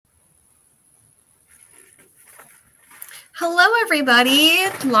Hello, everybody.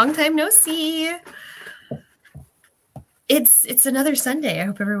 Long time no see. It's another Sunday. I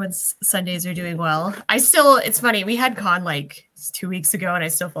hope everyone's Sundays are doing well. It's funny. We had con like 2 weeks ago, and I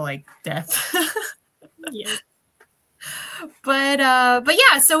still feel like death. Yeah. But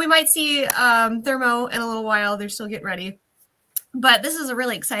yeah. So we might see Thermo in a little while. They're still getting ready. But this is a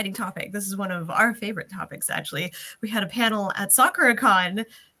really exciting topic. This is one of our favorite topics, actually. We had a panel at SoccerCon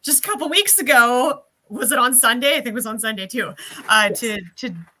just a couple weeks ago. Was it on Sunday? I think it was on Sunday too. To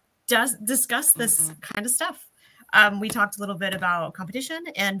discuss this kind of stuff. We talked a little bit about competition,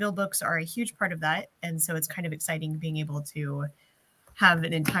 and build books are a huge part of that. And so it's kind of exciting being able to have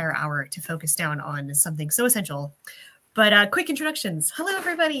an entire hour to focus down on something so essential. But quick introductions. Hello,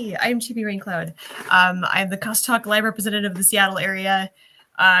 everybody. I'm Chibi Raincloud. I'm the Cost Talk Live representative of the Seattle area.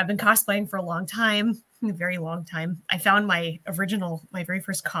 I've been cosplaying for a long time, a very long time. I found my very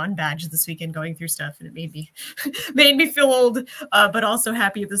first con badge this weekend going through stuff, and it made me feel old, but also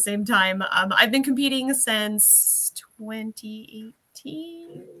happy at the same time. I've been competing since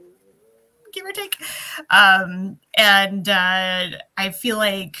 2018. Give or take. And I feel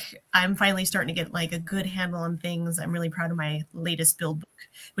like I'm finally starting to get like a good handle on things. I'm really proud of my latest build book,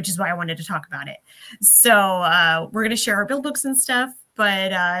 which is why I wanted to talk about it. So we're going to share our build books and stuff,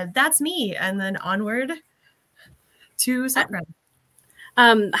 but that's me. And then onward to Sakura.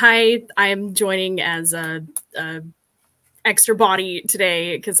 Hi, I'm joining as a extra body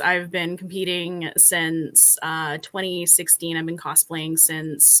today because I've been competing since 2016. I've been cosplaying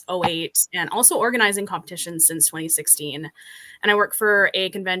since 2008 and also organizing competitions since 2016. And I work for a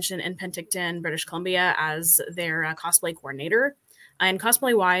convention in Penticton, British Columbia as their cosplay coordinator. And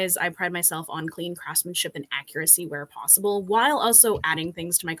cosplay-wise, I pride myself on clean craftsmanship and accuracy where possible, while also adding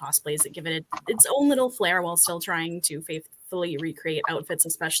things to my cosplays that give it its own little flair while still trying to faithfully recreate outfits,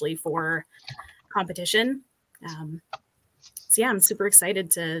 especially for competition. So yeah, I'm super excited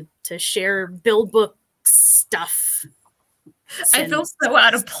to share build book stuff. I feel so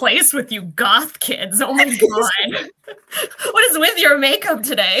out of place with you goth kids. Oh my god. What is with your makeup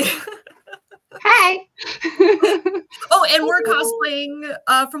today? Hi. Oh, and we're cosplaying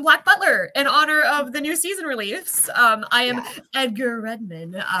from Black Butler in honor of the new season release. I am Edgar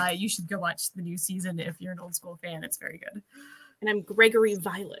Redman. You should go watch the new season if you're an old school fan. It's very good. And I'm Gregory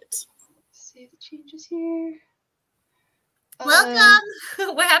Violet. Save the changes here.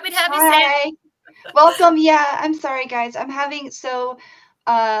 Welcome. We're happy to have you. Hi. Welcome. Yeah, I'm sorry, guys.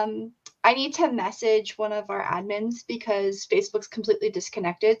 I need to message one of our admins because Facebook's completely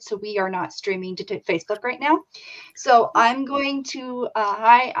disconnected. So we are not streaming to Facebook right now. So I'm going to,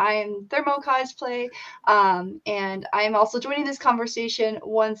 hi, I'm Thermo Cosplay. And I'm also joining this conversation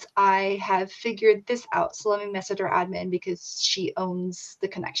once I have figured this out. So let me message our admin because she owns the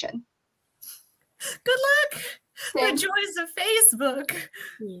connection. Good luck. Thanks. The joys of Facebook.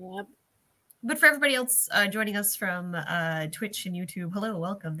 Yep. But for everybody else joining us from Twitch and YouTube, hello,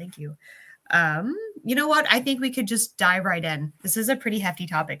 welcome, thank you. You know what? I think we could just dive right in. This is a pretty hefty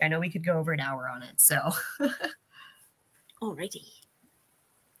topic. I know we could go over an hour on it, so. Alrighty.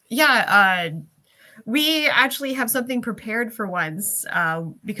 Yeah, we actually have something prepared for once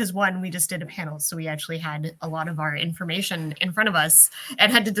because one, we just did a panel, so we actually had a lot of our information in front of us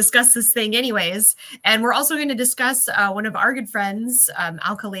and had to discuss this thing anyways. And we're also going to discuss one of our good friends,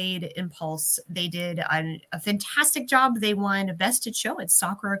 Alkalade Impulse. They did a fantastic job. They won Best at Show at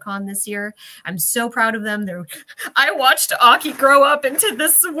SoccerCon this year. I'm so proud of them. I watched Aki grow up into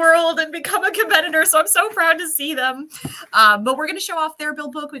this world and become a competitor, so I'm so proud to see them. But we're going to show off their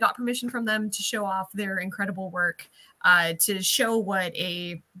build book. We got permission from them to show off their incredible work to show what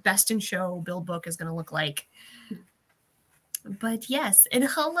a best in show build book is going to look like. But yes, and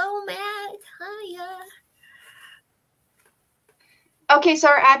hello, Matt. Hiya. Okay, so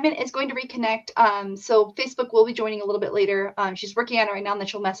our admin is going to reconnect. So Facebook will be joining a little bit later. She's working on it right now, and then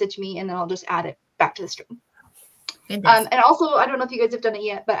she'll message me, and then I'll just add it back to the stream. And also, I don't know if you guys have done it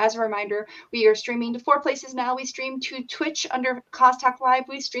yet, but as a reminder, we are streaming to 4 places now. We stream to Twitch under Cost Talk Live.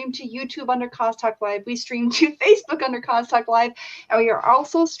 We stream to YouTube under Cost Talk Live. We stream to Facebook under Cost Talk Live. And we are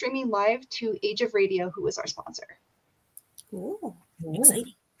also streaming live to Age of Radio, who is our sponsor. Ooh,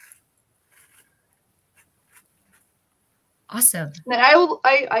 exciting. Awesome. And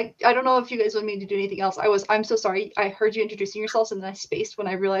I don't know if you guys want me to do anything else. I'm so sorry. I heard you introducing yourselves and then I spaced when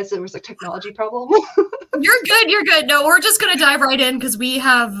I realized there was a technology problem. You're good. No, we're just gonna dive right in because we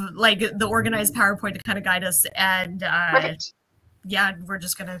have like the organized PowerPoint to kind of guide us, and yeah, we're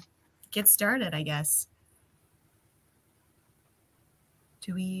just gonna get started, I guess.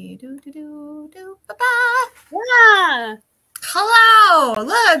 Do Yeah. Hello,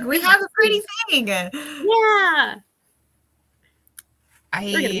 look, we have a pretty thing. Yeah.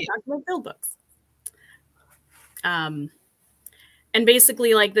 We're going to be talking about build books. And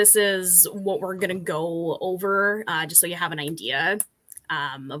basically, like, this is what we're going to go over, just so you have an idea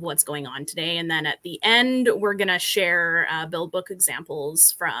of what's going on today. And then at the end, we're going to share build book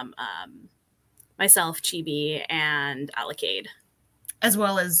examples from myself, Chibi, and Alacade. As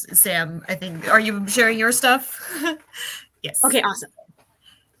well as Sam, I think. Are you sharing your stuff? Yes. Okay, awesome.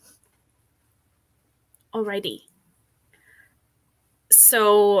 Alrighty.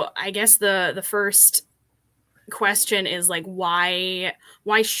 So I guess the first question is, like, why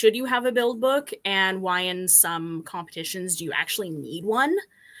should you have a build book, and why in some competitions do you actually need one?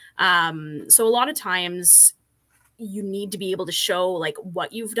 So a lot of times you need to be able to show, like,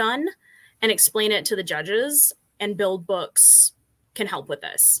 what you've done and explain it to the judges, and build books can help with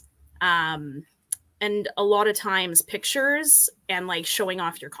this. And a lot of times pictures and, like, showing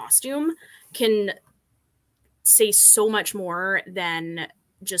off your costume can say so much more than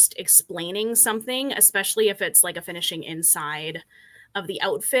just explaining something, especially if it's like a finishing inside of the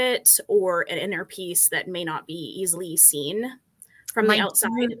outfit or an inner piece that may not be easily seen from the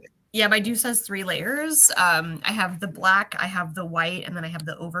outside. Yeah, my deuce has 3 layers. I have the black, I have the white, and then I have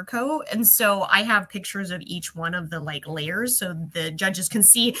the overcoat. And so I have pictures of each one of the, like, layers, so the judges can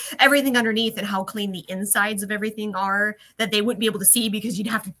see everything underneath and how clean the insides of everything are that they wouldn't be able to see because you'd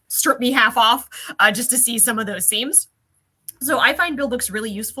have to strip me half off just to see some of those seams. So I find build books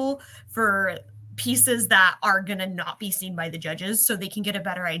really useful for pieces that are going to not be seen by the judges, so they can get a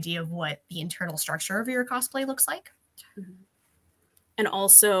better idea of what the internal structure of your cosplay looks like. Mm-hmm. And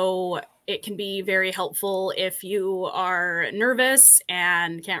also, it can be very helpful if you are nervous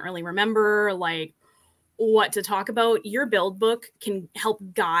and can't really remember, like, what to talk about. Your build book can help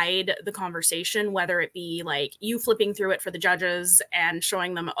guide the conversation, whether it be like you flipping through it for the judges and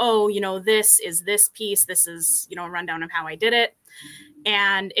showing them, oh, you know, this is this piece, this is, you know, a rundown of how I did it.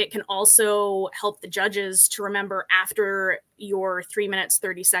 And it can also help the judges to remember after your 3 minutes,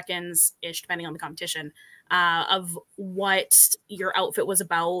 30 seconds ish, depending on the competition, of what your outfit was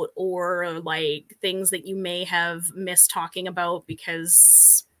about, or like things that you may have missed talking about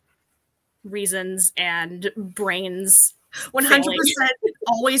because reasons and brains. 100%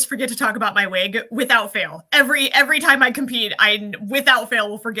 always forget to talk about my wig without fail. Every time I compete, I without fail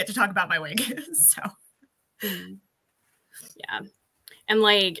will forget to talk about my wig. So yeah. And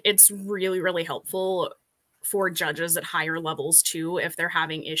like, it's really, really helpful for judges at higher levels too, if they're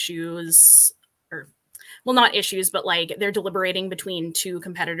having issues, or, well, not issues, but like they're deliberating between 2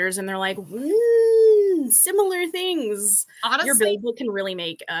 competitors and they're like, similar things. Honestly, your build book can really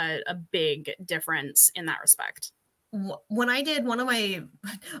make a big difference in that respect. When I did one of my,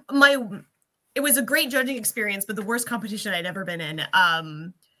 it was a great judging experience, but the worst competition I'd ever been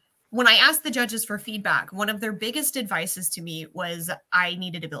in. When I asked the judges for feedback, one of their biggest advices to me was I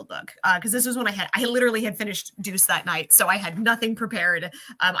needed a build book, because this was when I literally had finished Deuce that night, so I had nothing prepared.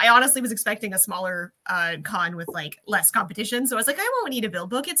 I honestly was expecting a smaller con with like less competition, so I was like, I won't need a build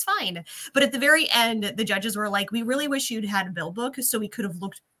book, it's fine. But at the very end, the judges were like, we really wish you'd had a build book so we could have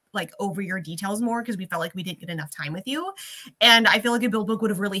looked like over your details more, because we felt like we didn't get enough time with you. And I feel like a build book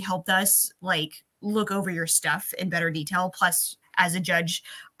would have really helped us like look over your stuff in better detail. Plus, as a judge,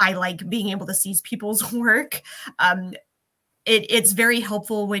 I like being able to see people's work. It's very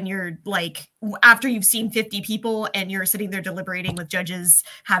helpful when you're like, after you've seen 50 people and you're sitting there deliberating with judges,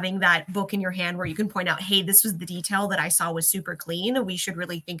 having that book in your hand where you can point out, hey, this was the detail that I saw was super clean. We should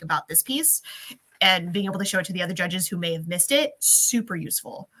really think about this piece. And being able to show it to the other judges who may have missed it, super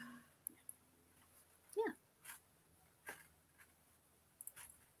useful. Yeah.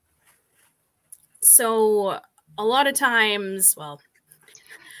 So a lot of times, well,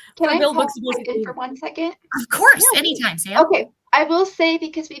 can I pause for 1 second? Of course, yeah. Anytime, Sam. Okay, I will say,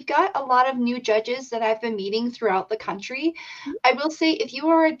 because we've got a lot of new judges that I've been meeting throughout the country, I will say if you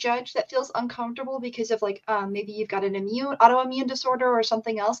are a judge that feels uncomfortable because of like maybe you've got an autoimmune disorder or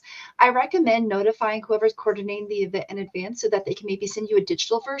something else, I recommend notifying whoever's coordinating the event in advance so that they can maybe send you a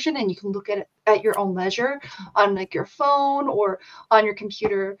digital version and you can look at it at your own leisure on like your phone or on your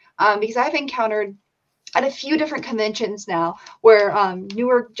computer, because I've encountered at a few different conventions now where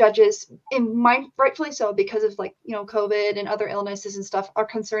newer judges, rightfully so, because of like, you know, COVID and other illnesses and stuff, are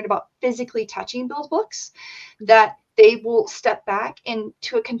concerned about physically touching build books, that they will step back. And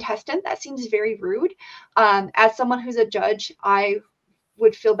to a contestant, that seems very rude. As someone who's a judge, I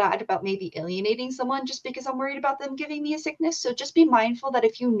would feel bad about maybe alienating someone just because I'm worried about them giving me a sickness. So just be mindful that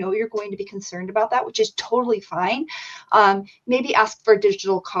if you know you're going to be concerned about that, which is totally fine, maybe ask for a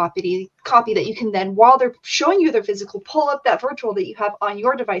digital copy that you can then, while they're showing you their physical, pull up that virtual that you have on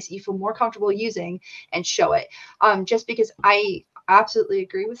your device that you feel more comfortable using and show it. Just because I absolutely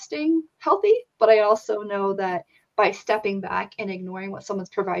agree with staying healthy, but I also know that by stepping back and ignoring what someone's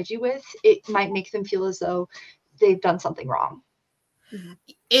provided you with, it might make them feel as though they've done something wrong.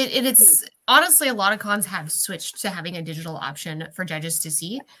 It's honestly, a lot of cons have switched to having a digital option for judges to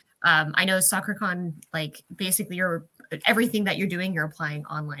see. I know SoccerCon, like basically everything that you're doing, you're applying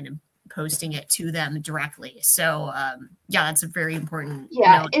online and posting it to them directly. So yeah, that's a very important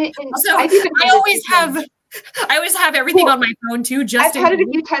note. And also, I always have everything on my phone too. I've had it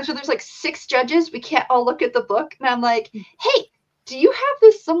a few times where there's like 6 judges, we can't all look at the book, and I'm like, hey, do you have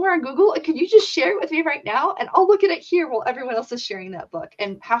this somewhere on Google? Could you just share it with me right now? And I'll look at it here while everyone else is sharing that book.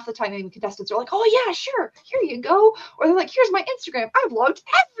 And half the time, contestants are like, oh yeah, sure, here you go. Or they're like, here's my Instagram. I've logged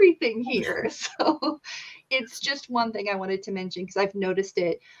everything here. So it's just one thing I wanted to mention because I've noticed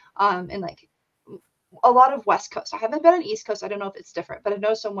it in like a lot of West Coast. I haven't been on East Coast. I don't know if it's different, but I've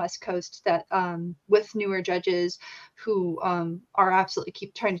noticed on West Coast that with newer judges who are absolutely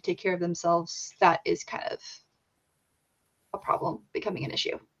keep trying to take care of themselves, that is kind of a problem becoming an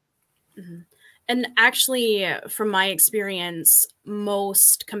issue. And actually, from my experience,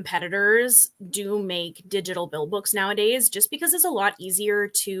 most competitors do make digital bill books nowadays just because it's a lot easier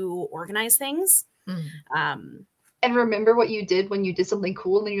to organize things. And remember what you did when you did something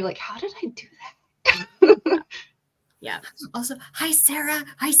cool, and then you're like, how did I do that? Yeah. Also, hi, Sarah.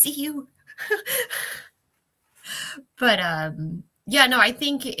 I see you. But yeah, no, I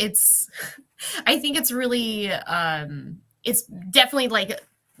think it's really, it's definitely like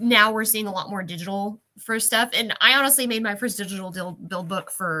now we're seeing a lot more digital for stuff. And I honestly made my first digital build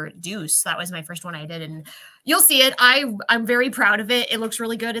book for Deuce. That was my first one I did. And you'll see it. I'm very proud of it. It looks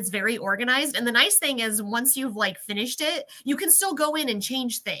really good. It's very organized. And the nice thing is once you've like finished it, you can still go in and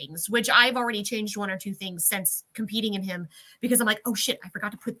change things, which I've already changed 1 or 2 things since competing in him because I'm like, oh shit, I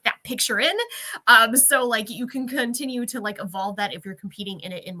forgot to put that picture in. So like you can continue to like evolve that if you're competing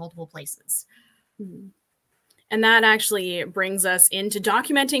in it in multiple places. And that actually brings us into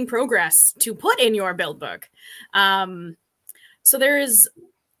documenting progress to put in your build book. So there's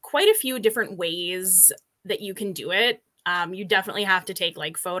quite a few different ways that you can do it. You definitely have to take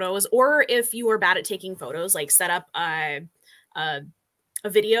like photos, or if you are bad at taking photos, like set up a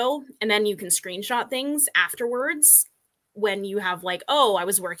video and then you can screenshot things afterwards when you have like, oh, I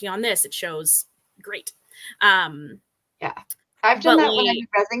was working on this. It shows great. Yeah, I've done that when I do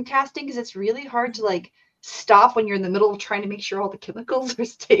resin casting because it's really hard to like stop when you're in the middle of trying to make sure all the chemicals are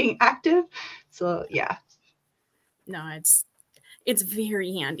staying active. So yeah. No, it's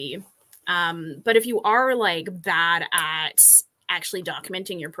very handy. But if you are like bad at actually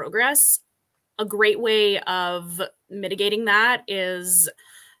documenting your progress, a great way of mitigating that is,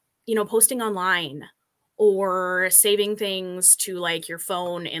 you know, posting online or saving things to like your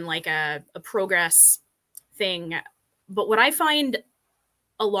phone in like a progress thing. But what I find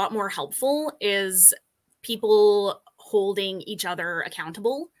a lot more helpful is people holding each other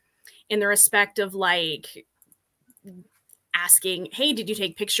accountable in the respect of like asking, hey, did you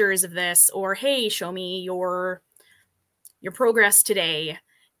take pictures of this? Or, hey, show me your progress today.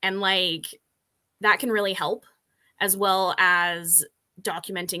 And like, that can really help, as well as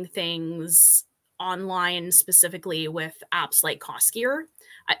documenting things online, specifically with apps like CostGear.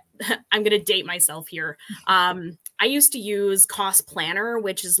 I'm going to date myself here. I used to use Cost Planner,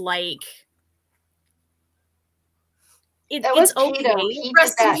 which is like, it's okay.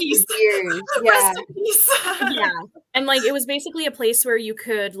 Rest in peace. Yeah. Rest in peace. Yeah. And like, it was basically a place where you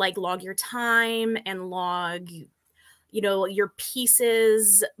could like log your time and log, you know, your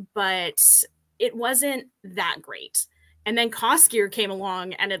pieces, but it wasn't that great. And then CostGear came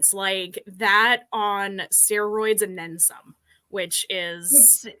along and it's like that on steroids and then some, which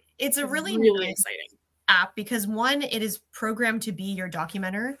is it's a really nice exciting app because one, it is programmed to be your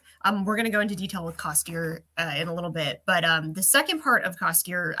documenter. We're going to go into detail with CostGear in a little bit, but the second part of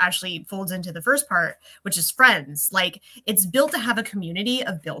CostGear actually folds into the first part, which is friends. Like it's built to have a community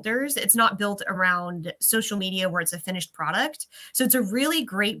of builders. It's not built around social media where it's a finished product. So it's a really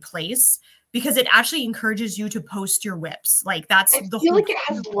great place because it actually encourages you to post your whips. Like that's I feel like it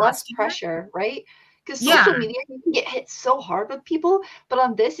has less pressure, right? Because social media, you can get hit so hard with people, but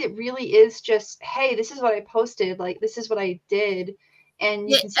on this, it really is just, hey, this is what I posted, like this is what I did, and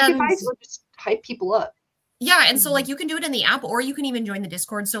you can see or just hype people up. Yeah, and so like you can do it in the app, or you can even join the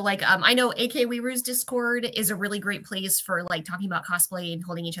Discord. So like I know AK Weeru's Discord is a really great place for like talking about cosplay and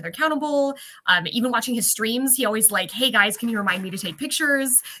holding each other accountable. Even watching his streams, he always like, hey guys, can you remind me to take pictures?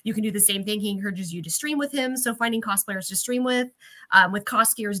 You can do the same thing. He encourages you to stream with him. So finding cosplayers to stream with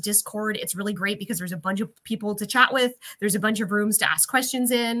Cosgear's Discord, it's really great because there's a bunch of people to chat with. There's a bunch of rooms to ask questions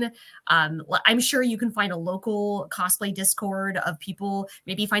in. I'm sure you can find a local cosplay Discord of people,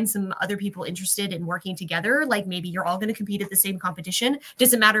 maybe find some other people interested in working together. Like maybe you're all going to compete at the same competition.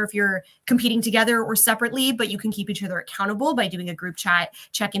 Doesn't matter if you're competing together or separately, but you can keep each other accountable by doing a group chat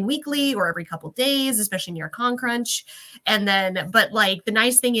check-in weekly or every couple days, especially near con crunch. And then, but like the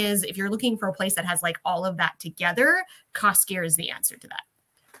nice thing is if you're looking for a place that has like all of that together, Cosgear is the answer to that.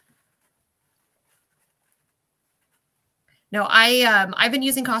 No, I've been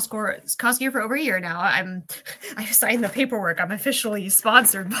using Cosgear for over a year now. I signed the paperwork. I'm officially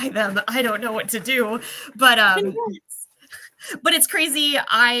sponsored by them. I don't know what to do, but it's crazy.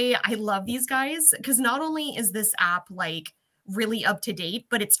 I love these guys because not only is this app like really up to date,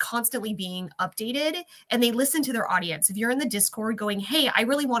 but it's constantly being updated and they listen to their audience. If you're in the Discord going, hey, I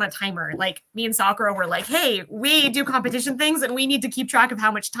really want a timer, like me and Sakura were like, hey, we do competition things and we need to keep track of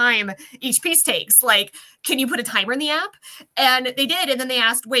how much time each piece takes. Like, can you put a timer in the app? And they did. And then they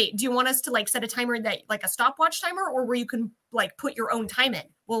asked, wait, do you want us to like set a timer that like a stopwatch timer or where you can like put your own time in?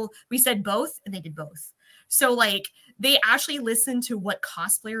 Well, we said both and they did both. So like they actually listen to what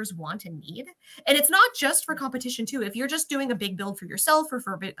cosplayers want and need. And it's not just for competition too. If you're just doing a big build for yourself or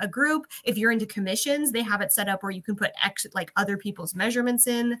for a group, if you're into commissions, they have it set up where you can put like other people's measurements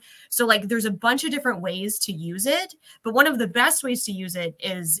in. So like there's a bunch of different ways to use it. But one of the best ways to use it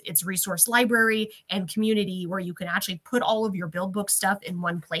is its resource library and community where you can actually put all of your build book stuff in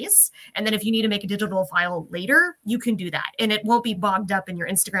one place. And then if you need to make a digital file later, you can do that. And it won't be bogged up in your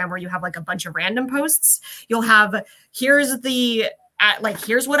Instagram where you have like a bunch of random posts. You'll have, here's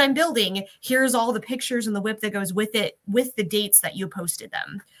what I'm building. Here's all the pictures and the whip that goes with it, with the dates that you posted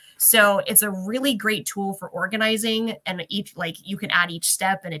them. So it's a really great tool for organizing, and each like you can add each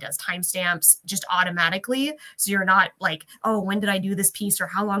step and it does timestamps just automatically. So you're not like, oh, when did I do this piece or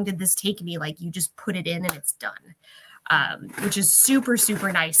how long did this take me? Like you just put it in and it's done. Which is super,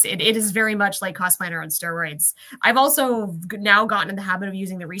 super nice. It is very much like Cosplanner on steroids. I've also now gotten in the habit of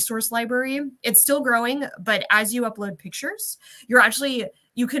using the resource library. It's still growing, but as you upload pictures,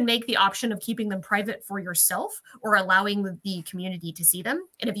 you can make the option of keeping them private for yourself or allowing the community to see them.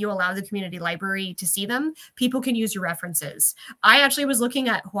 And if you allow the community library to see them, people can use your references. I actually was looking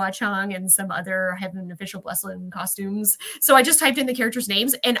at Hua Chang and some other Heaven Official Blessing costumes. So I just typed in the characters'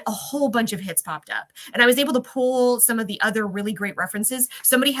 names and a whole bunch of hits popped up. And I was able to pull some of the other really great references.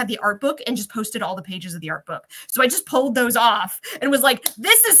 Somebody had the art book and just posted all the pages of the art book. So I just pulled those off and was like,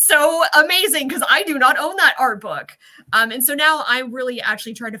 this is so amazing because I do not own that art book. And so now I really actually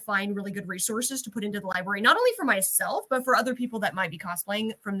try to find really good resources to put into the library, not only for myself, but for other people that might be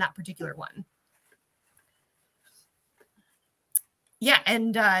cosplaying from that particular one. Yeah,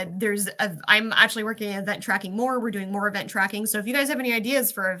 and I'm actually working at event tracking more. We're doing more event tracking. So if you guys have any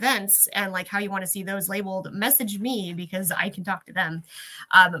ideas for events and like how you want to see those labeled, message me because I can talk to them.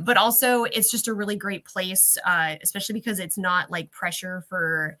 But also it's just a really great place, especially because it's not like pressure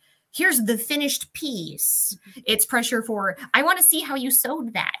for, here's the finished piece. It's pressure for, I want to see how you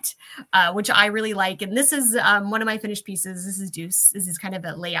sewed that, which I really like. And this is one of my finished pieces. This is Deuce. This is kind of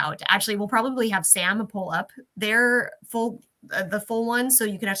a layout. Actually, we'll probably have Sam pull up their the full one so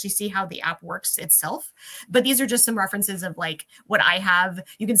you can actually see how the app works itself. But these are just some references of like what I have.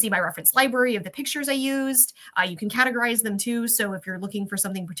 You can see my reference library of the pictures I used. You can categorize them too. So if you're looking for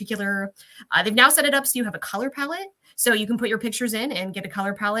something particular, they've now set it up so you have a color palette. So you can put your pictures in and get a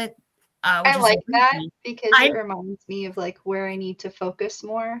color palette. I like that because it reminds me of like where I need to focus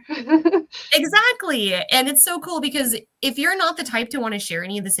more. Exactly. And it's so cool because if you're not the type to want to share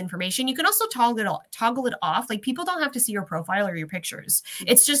any of this information, you can also toggle it off. Like people don't have to see your profile or your pictures.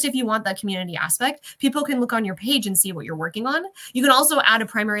 It's just if you want that community aspect, people can look on your page and see what you're working on. You can also add a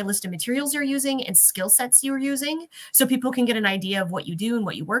primary list of materials you're using and skill sets you're using so people can get an idea of what you do and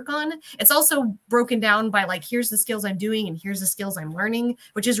what you work on. It's also broken down by like, here's the skills I'm doing and here's the skills I'm learning,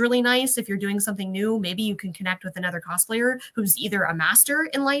 which is really nice. If you're doing something new, maybe you can connect with another cosplayer who's either a master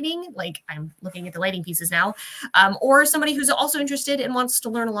in lighting, like I'm looking at the lighting pieces now, or somebody who's also interested and wants to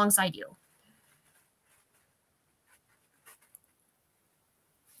learn alongside you.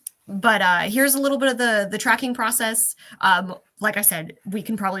 But here's a little bit of the tracking process. Like I said, we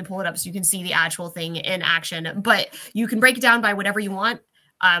can probably pull it up so you can see the actual thing in action, but you can break it down by whatever you want.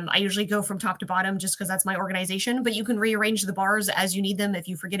 I usually go from top to bottom just because that's my organization, but you can rearrange the bars as you need them. If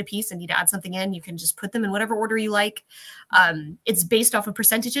you forget a piece and need to add something in, you can just put them in whatever order you like. It's based off of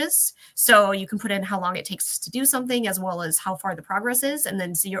percentages. So you can put in how long it takes to do something as well as how far the progress is, and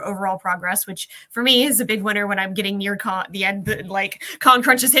then see your overall progress, which for me is a big winner when I'm getting near the end, like con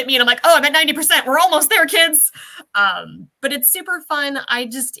crunches hit me and I'm like, oh, I'm at 90%. We're almost there, kids. But it's super fun.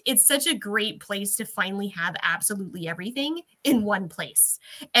 It's such a great place to finally have absolutely everything in one place.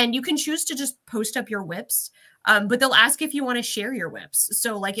 And you can choose to just post up your whips. But they'll ask if you want to share your whips.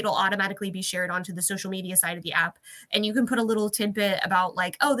 So like it'll automatically be shared onto the social media side of the app. And you can put a little tidbit about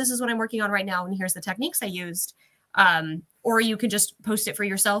like, oh, this is what I'm working on right now. And here's the techniques I used. Or you can just post it for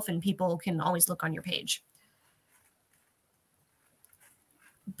yourself and people can always look on your page.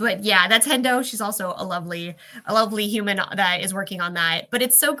 But yeah, that's Hendo. She's also a lovely human that is working on that. But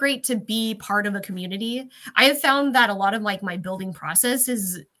it's so great to be part of a community. I have found that a lot of like my building process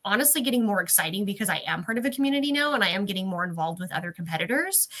is honestly getting more exciting because I am part of a community now and I am getting more involved with other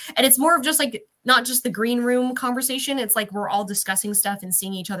competitors. And it's more of just like, not just the green room conversation. It's like we're all discussing stuff and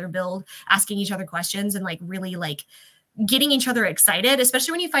seeing each other build, asking each other questions, and like really like getting each other excited,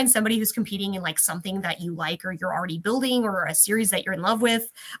 especially when you find somebody who's competing in like something that you like or you're already building or a series that you're in love with.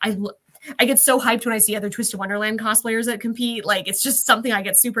 I get so hyped when I see other Twisted Wonderland cosplayers that compete. Like, it's just something I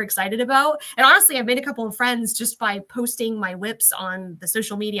get super excited about. And honestly, I've made a couple of friends just by posting my whips on the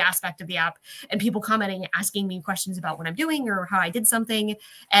social media aspect of the app and people commenting, asking me questions about what I'm doing or how I did something.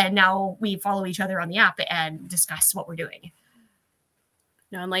 And now we follow each other on the app and discuss what we're doing.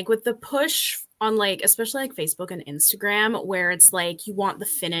 No, and like with the push on like, especially like Facebook and Instagram, where it's like you want the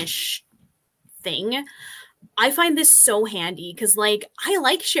finish thing. I find this so handy because like I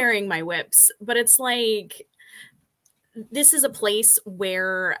like sharing my whips, but it's like this is a place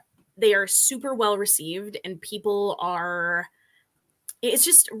where they are super well received and people are, it's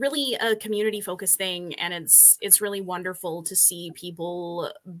just really a community focused thing. And it's really wonderful to see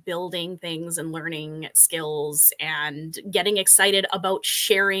people building things and learning skills and getting excited about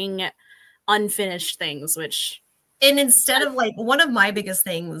sharing unfinished things, which... And instead of like, one of my biggest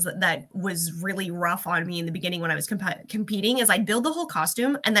things that was really rough on me in the beginning when I was competing is I'd build the whole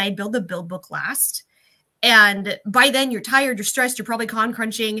costume and then I'd build the build book last. And by then you're tired, you're stressed, you're probably con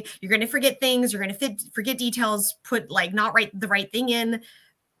crunching, you're going to forget things, you're going to forget details, put like not the right thing in.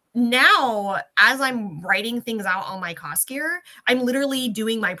 Now, as I'm writing things out on my cost gear, I'm literally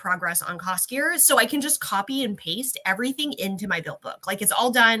doing my progress on cost gear. So I can just copy and paste everything into my build book. Like it's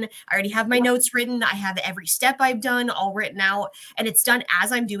all done. I already have my notes written. I have every step I've done all written out and it's done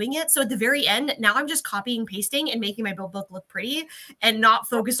as I'm doing it. So at the very end, now I'm just copying, pasting and making my build book look pretty and not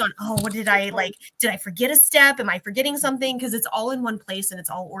focused on, oh, what did I like? Did I forget a step? Am I forgetting something? Because it's all in one place and it's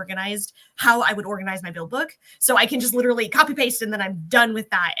all organized how I would organize my build book. So I can just literally copy paste and then I'm done with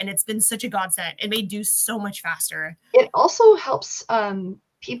that. And it's been such a godsend. It made do so much faster. It also helps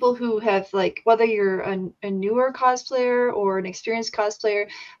people who have like, whether you're a newer cosplayer or an experienced cosplayer,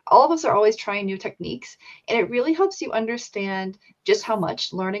 all of us are always trying new techniques. And it really helps you understand just how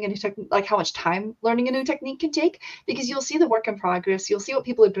much learning a new technique, like how much time learning a new technique can take, because you'll see the work in progress. You'll see what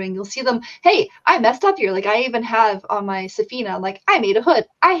people are doing. You'll see them, hey, I messed up here. Like I even have on my Safina, like I made a hood.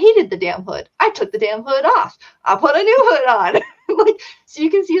 I hated the damn hood. I took the damn hood off. I put a new hood on. Like, so you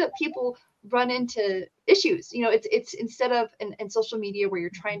can see that people run into issues. You know, it's instead of in social media where you're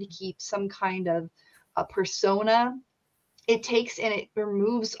trying to keep some kind of a persona, it takes and it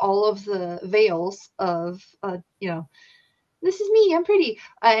removes all of the veils of you know, this is me, I'm pretty,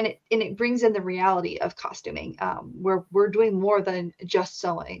 and it brings in the reality of costuming, where we're doing more than just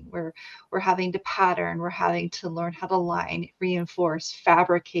sewing. We're having to pattern, we're having to learn how to line, reinforce,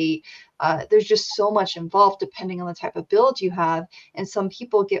 fabricate. There's just so much involved depending on the type of build you have, and some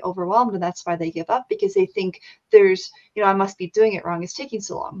people get overwhelmed, and that's why they give up, because they think there's, you know, I must be doing it wrong. It's taking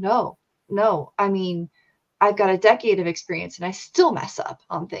so long. No, I mean, I've got a decade of experience and I still mess up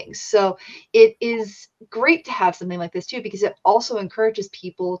on things. So it is great to have something like this too, because it also encourages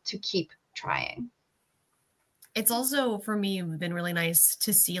people to keep trying. It's also, for me, been really nice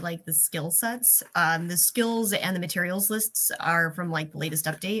to see like the skill sets. The skills and the materials lists are from like the latest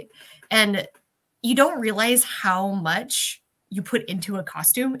update. And you don't realize how much you put into a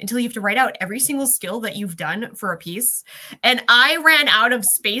costume until you have to write out every single skill that you've done for a piece. And I ran out of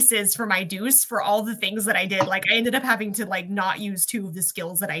spaces for my deuce for all the things that I did. Like I ended up having to like not use 2 of the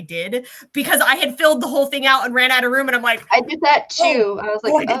skills that I did because I had filled the whole thing out and ran out of room. And I'm like, I did that too. I was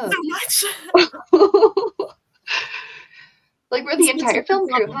like, I did so much. Like we're the entire film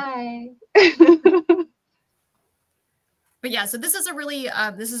crew. Hi. But yeah, so this is a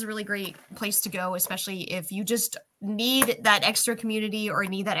really great place to go, especially if you just need that extra community or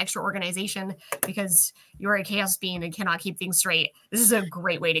need that extra organization because you're a chaos being and cannot keep things straight. This is a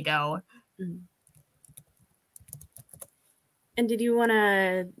great way to go. Mm. And did you want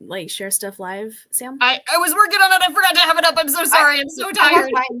to like share stuff live, Sam? I was working on it. I forgot to have it up. I'm so sorry. I'm so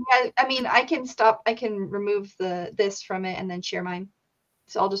tired. I mean, I can stop. I can remove this from it and then share mine.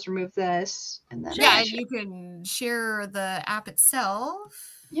 So I'll just remove this and then and you can share the app itself.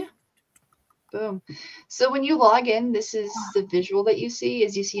 Yeah. Boom. So when you log in, this is the visual that you see.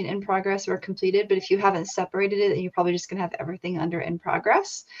 As you see an in progress or completed. But if you haven't separated it, then you're probably just gonna have everything under in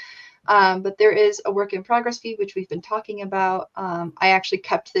progress. But there is a work in progress feed, which we've been talking about. I actually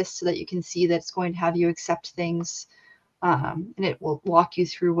kept this so that you can see that it's going to have you accept things, and it will walk you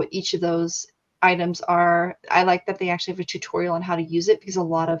through what each of those items are. I like that they actually have a tutorial on how to use it because a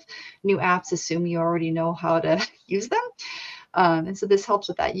lot of new apps assume you already know how to use them. And so this helps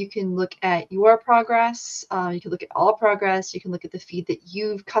with that. You can look at your progress. You can look at all progress. You can look at the feed that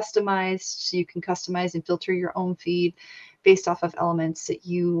you've customized. So you can customize and filter your own feed based off of elements that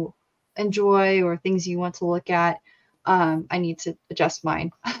you enjoy or things you want to look at. I need to adjust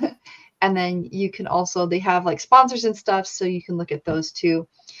mine. And then you can also, they have like sponsors and stuff, so you can look at those too.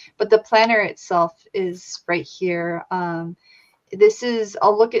 But the planner itself is right here. This is,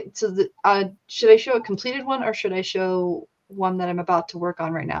 I'll look at, so the, should I show a completed one or should I show one that I'm about to work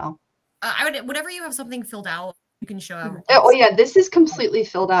on right now? I would, whenever you have something filled out, you can show. Oh yeah, this is completely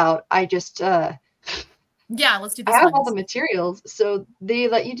filled out. I just, yeah, let's do this. I have all the materials. So they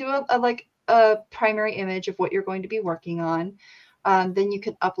let you do a primary image of what you're going to be working on. Then you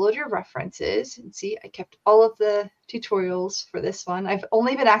can upload your references and see, I kept all of the tutorials for this one. I've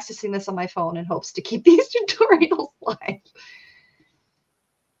only been accessing this on my phone in hopes to keep these tutorials live.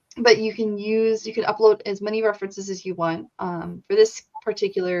 But you can upload as many references as you want. For this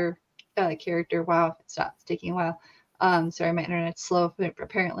particular character, wow, it's taking a while. Sorry, my internet's slow, but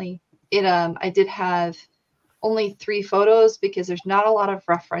apparently I did have only 3 photos because there's not a lot of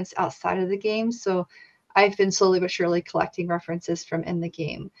reference outside of the game. So I've been slowly but surely collecting references from in the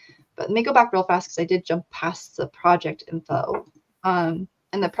game. But let me go back real fast because I did jump past the project info. And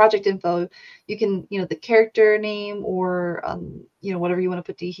the project info, you can, the character name or, whatever you want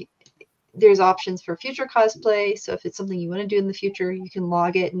to put. There's options for future cosplay. So if it's something you want to do in the future, you can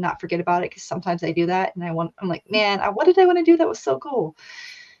log it and not forget about it, because sometimes I do that. And I'm like, man, what did I want to do? That was so cool.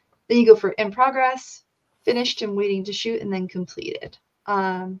 Then you go for in progress, finished and waiting to shoot, and then completed.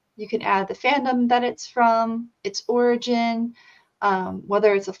 You can add the fandom that it's from, its origin,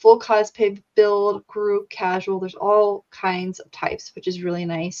 whether it's a full cosplay build, group, casual. There's all kinds of types, which is really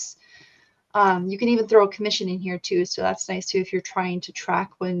nice. You can even throw a commission in here too, so that's nice too if you're trying to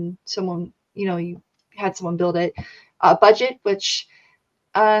track when someone, you had someone build it. Budget, which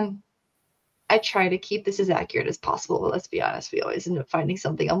I try to keep this as accurate as possible, but let's be honest, we always end up finding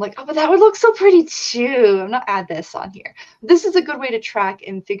something. I'm like, oh, but that would look so pretty too. I'm not add this on here. This is a good way to track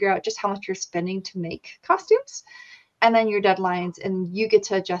and figure out just how much you're spending to make costumes, and then your deadlines, and you get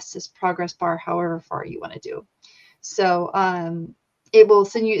to adjust this progress bar however far you want to do. So it will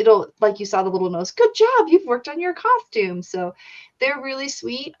send you, like you saw the little notes, good job, you've worked on your costume. So they're really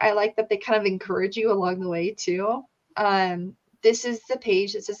sweet. I like that they kind of encourage you along the way too. This is the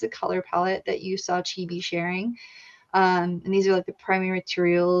page. This is the color palette that you saw Chibi sharing. And these are like the primary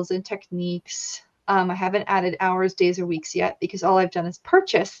materials and techniques. I haven't added hours, days, or weeks yet because all I've done is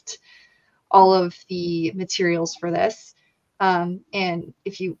purchased all of the materials for this. And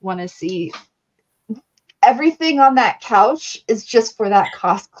if you want to see, everything on that couch is just for that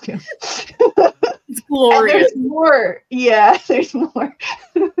costume. It's glorious. And there's more. Yeah, there's more.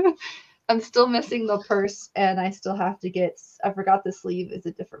 I'm still missing the purse, and I still have to I forgot the sleeve is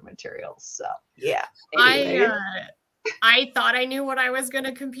a different material. So yeah. Anyway. I thought I knew what I was going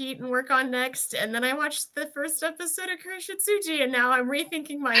to compete and work on next, and then I watched the first episode of Kurashitsuji, and now I'm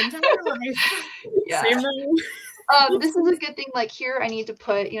rethinking my entire life. Yeah. This is a good thing. Like here, I need to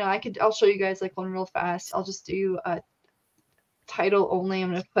put, I'll show you guys like one real fast. I'll just do a title only.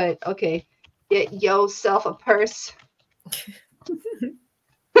 I'm going to put, okay, get yourself a purse.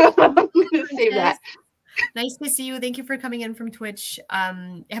 I'm gonna save that. Nice to see you. Thank you for coming in from Twitch.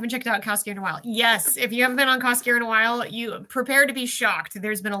 I haven't checked out Cosgear in a while. Yes, if you haven't been on Cosgear in a while, you prepare to be shocked.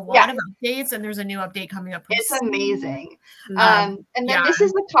 There's been a lot of updates, and there's a new update coming up. It's amazing. And then this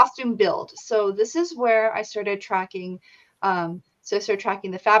is the costume build. So this is where I started tracking. So I started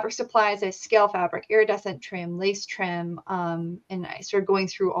tracking the fabric supplies. I scale fabric, iridescent trim, lace trim, and I started going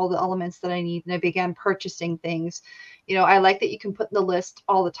through all the elements that I need, and I began purchasing things. I like that you can put in the list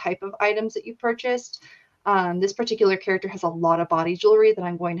all the type of items that you purchased. This particular character has a lot of body jewelry that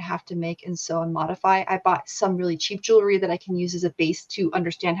I'm going to have to make and sew and modify. I bought some really cheap jewelry that I can use as a base to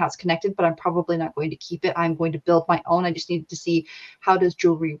understand how it's connected, but I'm probably not going to keep it. I'm going to build my own. I just needed to see, how does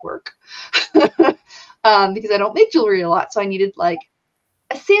jewelry work? Because I don't make jewelry a lot, so I needed like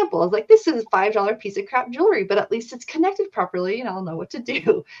a sample. I was like, this is a $5 piece of crap jewelry, but at least it's connected properly and I'll know what to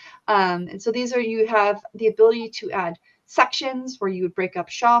do. And so these are, you have the ability to add sections where you would break up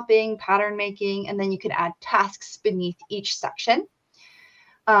shopping, pattern making, and then you can add tasks beneath each section.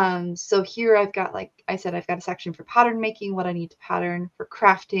 So here I've got, like I said, I've got a section for pattern making, what I need to pattern, for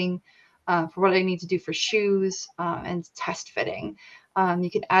crafting, for what I need to do for shoes, and test fitting.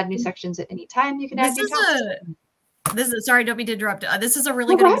 You can add new sections at any time. You can add new tasks. Sorry, don't mean to interrupt. This is a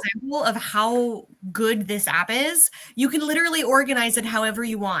really good example of how good this app is. You can literally organize it however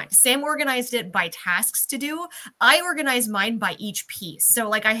you want. Sam organized it by tasks to do. I organize mine by each piece. So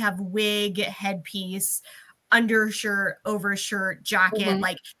like I have wig, headpiece, undershirt, overshirt, jacket.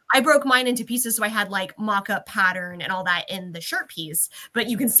 Like I broke mine into pieces. So I had like mock-up pattern and all that in the shirt piece. But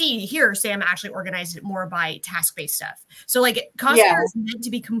you can see here, Sam actually organized it more by task-based stuff. So like cosplayer is meant to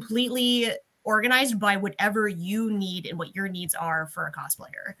be completely organized by whatever you need and what your needs are for a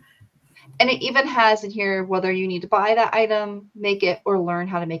cosplayer. And it even has in here whether you need to buy that item, make it, or learn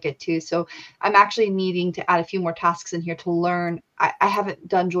how to make it too. So I'm actually needing to add a few more tasks in here to learn. I haven't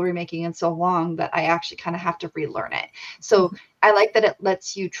done jewelry making in so long that I actually kind of have to relearn it. So I like that it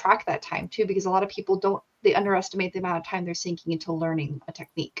lets you track that time too, because a lot of people they underestimate the amount of time they're sinking into learning a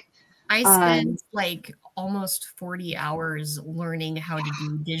technique. I spent like almost 40 hours learning how to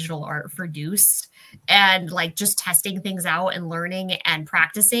do digital art for Deuce and like just testing things out and learning and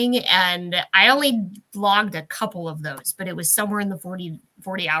practicing. And I only logged a couple of those, but it was somewhere in the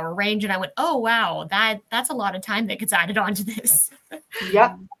 40 hour range. And I went, oh, wow, that's a lot of time that gets added onto this.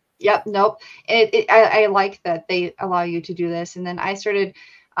 Yep. Nope. I like that they allow you to do this. And then I started,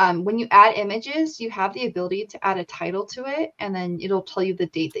 when you add images, you have the ability to add a title to it, and then it'll tell you the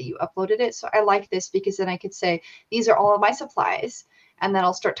date that you uploaded it. So I like this because then I could say, these are all of my supplies. And then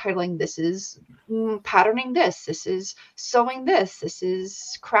I'll start titling, this is patterning this is sewing this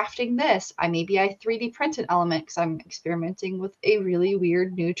is crafting this. Maybe I 3D print an element because I'm experimenting with a really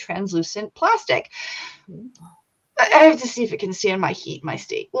weird new translucent plastic. I have to see if it can stand my heat, my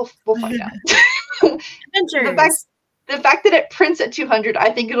state. We'll find out. The fact that it prints at 200, I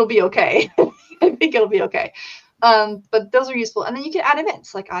think it'll be okay. I think it'll be okay. But those are useful. And then you can add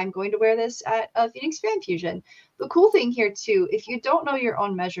events. Like I'm going to wear this at a Phoenix Fan Fusion. The cool thing here too, if you don't know your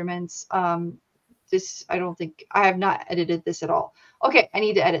own measurements, I have not edited this at all. Okay, I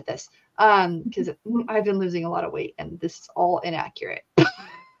need to edit this because I've been losing a lot of weight and this is all inaccurate.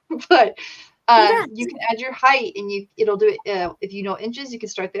 But you can add your height and it'll do it. If you know inches, you can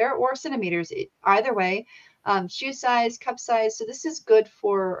start there, or centimeters. Either way. Shoe size, cup size. So this is good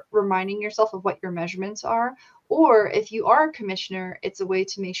for reminding yourself of what your measurements are. Or if you are a commissioner, it's a way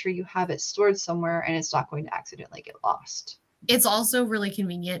to make sure you have it stored somewhere and it's not going to accidentally get lost. It's also really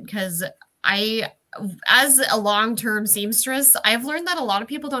convenient because as a long-term seamstress, I've learned that a lot of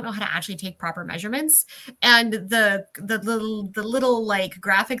people don't know how to actually take proper measurements. And the little like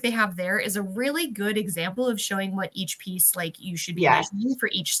graphic they have there is a really good example of showing what each piece like you should be measuring for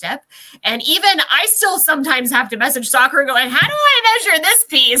each step. And even I still sometimes have to message Sakura going, how do I measure this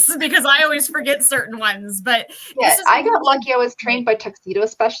piece? Because I always forget certain ones. But yeah, I got lucky. I was trained by tuxedo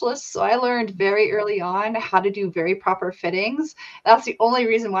specialists. So I learned very early on how to do very proper fittings. That's the only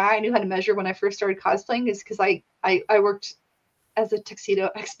reason why I knew how to measure when I first started cosplaying, is because I worked as a tuxedo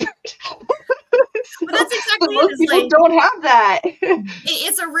expert. But that's exactly most people don't have that.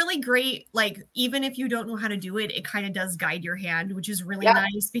 It's a really great, like, even if you don't know how to do it, it kind of does guide your hand, which is really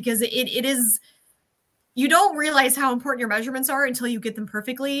nice, because it is, you don't realize how important your measurements are until you get them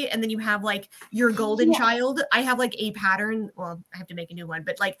perfectly. And then you have like your golden child. I have like a pattern. Well, I have to make a new one,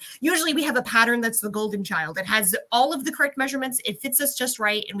 but like usually we have a pattern that's the golden child. It has all of the correct measurements. It fits us just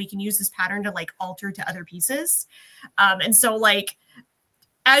right. And we can use this pattern to like alter to other pieces. And so like,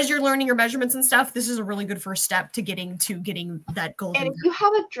 as you're learning your measurements and stuff, this is a really good first step to getting that golden. And if you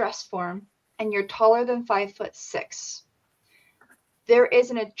have a dress form and you're taller than 5'6", there is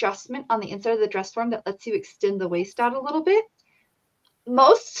an adjustment on the inside of the dress form that lets you extend the waist out a little bit.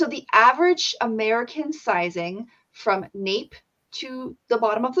 So the average American sizing from nape to the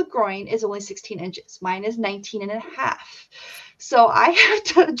bottom of the groin is only 16 inches. Mine is 19 and a half. So I have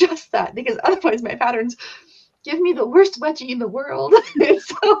to adjust that because otherwise my patterns give me the worst wedgie in the world.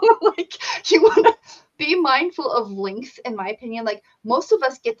 So like you want to be mindful of length, in my opinion. Like, most of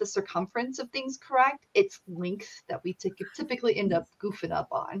us get the circumference of things correct. It's length that we typically end up goofing up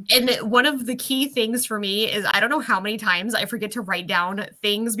on. And one of the key things for me is, I don't know how many times I forget to write down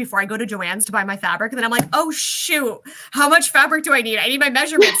things before I go to Joann's to buy my fabric. And then I'm like, oh, shoot, how much fabric do I need? I need my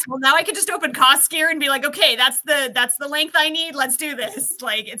measurements. Well, now I can just open Cost Gear and be like, okay, that's the length I need. Let's do this.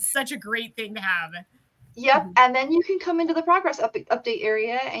 Like, it's such a great thing to have. Yep. And then you can come into the progress update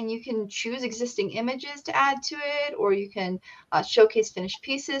area and you can choose existing images to add to it, or you can showcase finished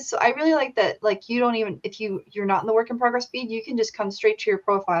pieces. So I really like that. Like, you don't even, if you're not in the work in progress feed, you can just come straight to your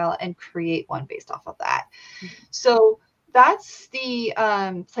profile and create one based off of that. So that's the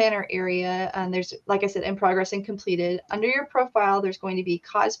planner area. And there's, like I said, in progress and completed. Under your profile, there's going to be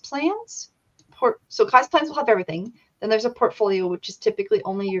cause plans. So cause plans will have everything. Then there's a portfolio, which is typically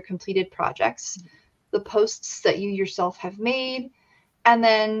only your completed projects, the posts that you yourself have made, and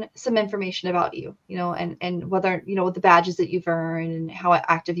then some information about you, and whether, the badges that you've earned and how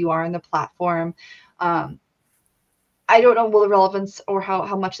active you are in the platform. I don't know the relevance or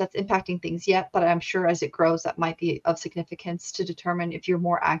how much that's impacting things yet, but I'm sure as it grows, that might be of significance to determine if you're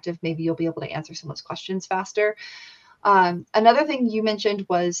more active. Maybe you'll be able to answer some of those questions faster. Another thing you mentioned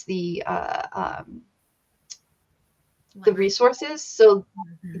was the resources. So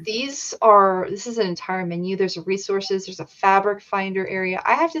this is an entire menu. There's resources, there's a fabric finder area.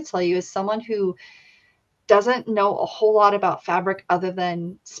 I have to tell you, as someone who doesn't know a whole lot about fabric other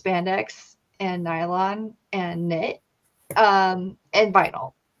than spandex and nylon and knit and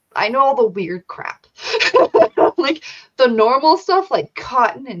vinyl, I know all the weird crap. Like the normal stuff like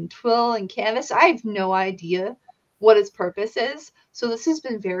cotton and twill and canvas, I have no idea what its purpose is. So this has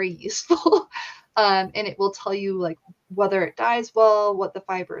been very useful. And it will tell you like whether it dyes well, what the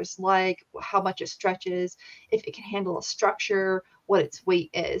fiber is like, how much it stretches, if it can handle a structure, what its weight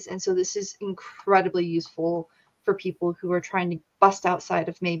is. And so this is incredibly useful for people who are trying to bust outside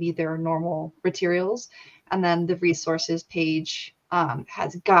of maybe their normal materials. And then the resources page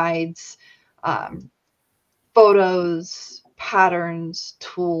has guides, photos, patterns,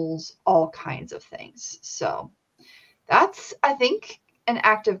 tools, all kinds of things. So that's, I think, an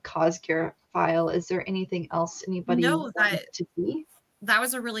active cause gear file. Is there anything else anybody wants to see? That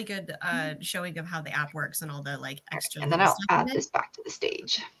was a really good showing of how the app works and all the like extra. And then I'll add this back to the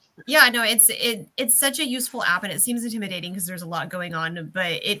stage. Yeah, no, it's such a useful app, and it seems intimidating because there's a lot going on,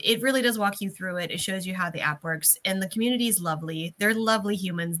 but it really does walk you through it. It shows you how the app works, and the community is lovely. They're lovely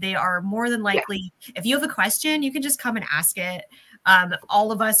humans. They are more than likely, if you have a question, you can just come and ask it.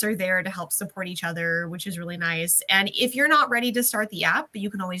 All of us are there to help support each other, which is really nice. And if you're not ready to start the app,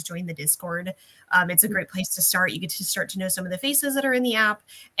 you can always join the Discord. It's a great place to start. You get to start to know some of the faces that are in the app.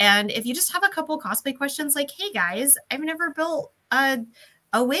 And if you just have a couple cosplay questions like, hey guys, I've never built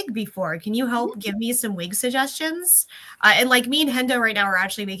a wig before. Can you help give me some wig suggestions? And like me and Hendo right now are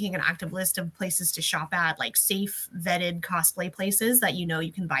actually making an active list of places to shop at, like safe, vetted cosplay places that you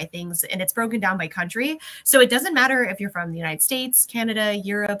can buy things, and it's broken down by country. So it doesn't matter if you're from the United States, Canada,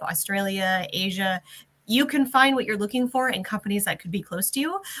 Europe, Australia, Asia. You can find what you're looking for in companies that could be close to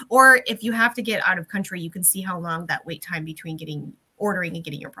you. Or if you have to get out of country, you can see how long that wait time between ordering and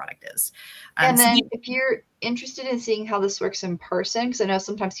getting your product is. And then if you're interested in seeing how this works in person, because I know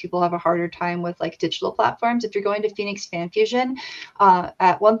sometimes people have a harder time with like digital platforms, if you're going to Phoenix Fan Fusion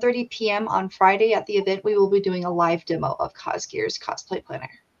at 1:30 p.m. on Friday at the event, we will be doing a live demo of CosGear's Cosplay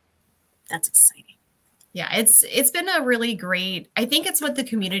Planner. That's exciting. Yeah, it's been a really great, I think it's what the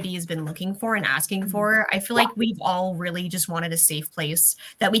community has been looking for and asking for. I feel like we've all really just wanted a safe place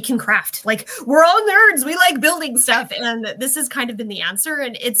that we can craft. Like, we're all nerds. We like building stuff. And this has kind of been the answer.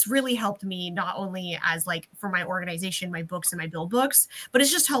 And it's really helped me not only as like for my organization, my books and my build books, but it's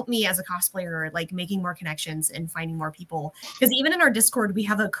just helped me as a cosplayer, like making more connections and finding more people. Because even in our Discord, we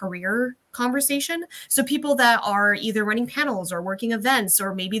have a career conversation. So people that are either running panels or working events,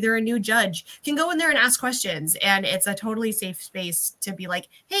 or maybe they're a new judge, can go in there and ask questions. And it's a totally safe space to be like,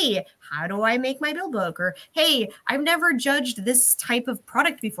 hey, how do I make my build book? Or, hey, I've never judged this type of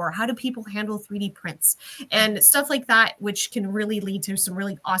product before. How do people handle 3D prints? And stuff like that, which can really lead to some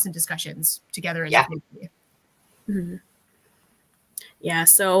really awesome discussions together as a community. Mm-hmm. Yeah,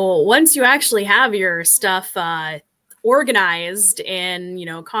 so once you actually have your stuff organized in,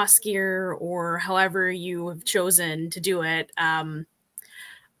 Cost Gear or however you have chosen to do it,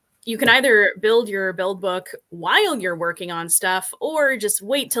 you can either build your build book while you're working on stuff or just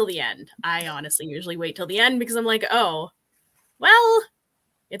wait till the end. I honestly usually wait till the end because I'm like, oh, well,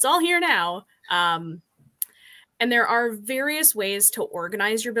 it's all here now. And there are various ways to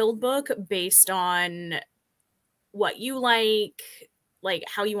organize your build book based on what you like, like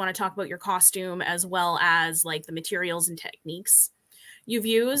how you want to talk about your costume, as well as like the materials and techniques you've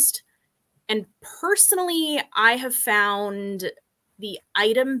used. And personally, I have found the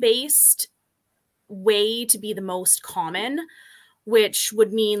item-based way to be the most common, which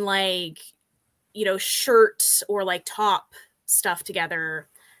would mean like, you know, shirt or like top stuff together,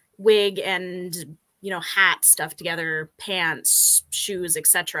 wig and, you know, hat stuff together, pants, shoes,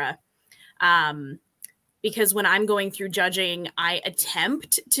 etc. Because when I'm going through judging, I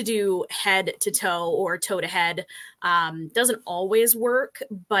attempt to do head to toe or toe to head. Doesn't always work,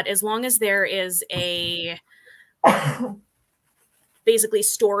 but as long as there is a basically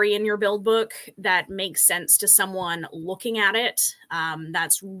story in your build book that makes sense to someone looking at it,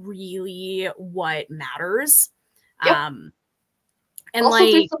 that's really what matters. Yep. And also, like,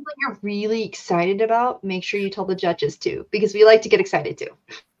 if there's something you're really excited about, make sure you tell the judges too, because we like to get excited too.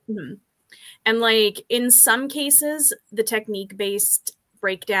 Mm-hmm. And like in some cases, the technique-based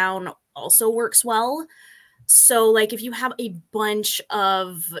breakdown also works well. So like if you have a bunch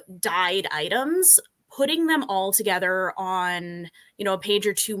of dyed items, putting them all together on, you know, a page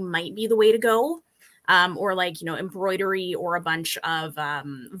or two might be the way to go. Or like, you know, embroidery or a bunch of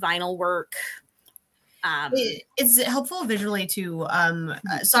vinyl work. It's helpful visually too.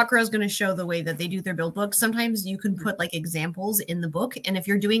 Sakura is going to show the way that they do their build book. Sometimes you can put like examples in the book, and if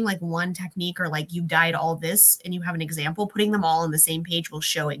you're doing like one technique or like you dyed all this and you have an example, putting them all on the same page will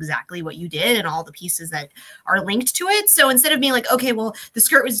show exactly what you did and all the pieces that are linked to it. So instead of being like, okay, well, the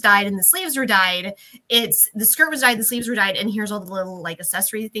skirt was dyed and the sleeves were dyed, it's the skirt was dyed, the sleeves were dyed, and here's all the little like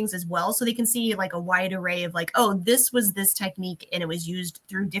accessory things as well. So they can see like a wide array of like, oh, this was this technique and it was used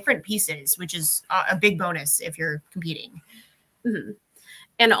through different pieces, which is a big bonus if you're competing. Mm-hmm.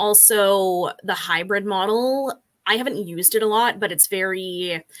 And also the hybrid model, I haven't used it a lot, but it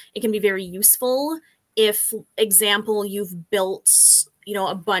can be very useful if, example, you've built, you know,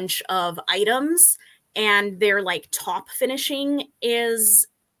 a bunch of items and their like top finishing is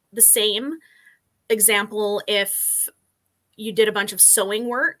the same. Example, if you did a bunch of sewing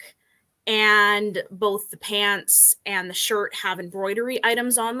work and both the pants and the shirt have embroidery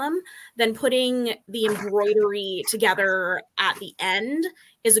items on them, then putting the embroidery together at the end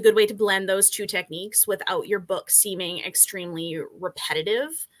is a good way to blend those two techniques without your book seeming extremely repetitive.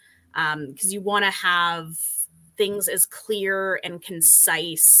 Because you want to have things as clear and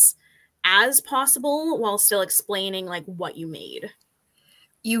concise as possible while still explaining like what you made.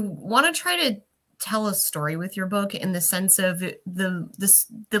 You want to try to tell a story with your book in the sense of the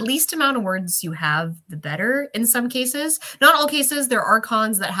least amount of words you have, the better in some cases. Not all cases. There are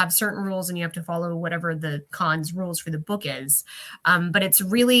cons that have certain rules and you have to follow whatever the cons rules for the book is. But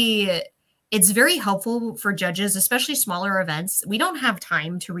it's very helpful for judges, especially smaller events. We don't have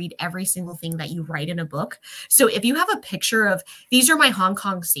time to read every single thing that you write in a book. So if you have a picture of, these are my Hong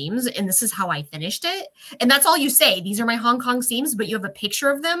Kong seams and this is how I finished it, and that's all you say, these are my Hong Kong seams, but you have a picture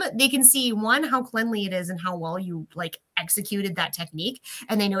of them, they can see, one, how cleanly it is and how well you like executed that technique.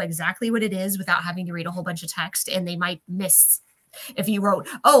 And they know exactly what it is without having to read a whole bunch of text. And they might miss, if you wrote,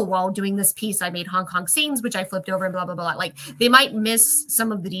 oh, while doing this piece, I made Hong Kong seams, which I flipped over and blah, blah, blah. Like they might miss some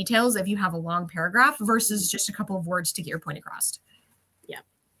of the details if you have a long paragraph versus just a couple of words to get your point across. Yeah,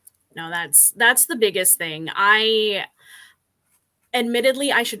 no, that's the biggest thing.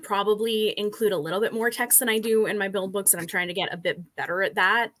 Admittedly, I should probably include a little bit more text than I do in my build books, and I'm trying to get a bit better at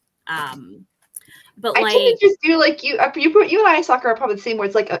that. But I like, tend to just do like you and I, Sakura, are probably the same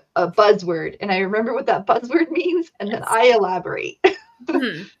words, like a buzzword, and I remember what that buzzword means, and then I elaborate.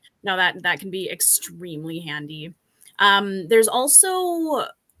 Mm-hmm. No, that can be extremely handy. There's also,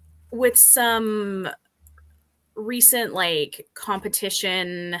 with some recent like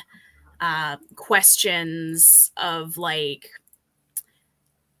competition questions of like,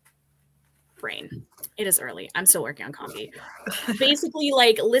 brain. It is early. I'm still working on coffee. Basically,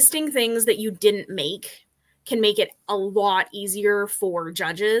 like listing things that you didn't make can make it a lot easier for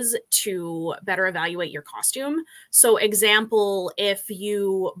judges to better evaluate your costume. So example, if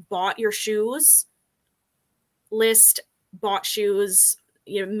you bought your shoes, list bought shoes,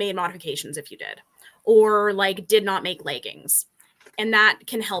 you know, made modifications if you did, or like did not make leggings. And that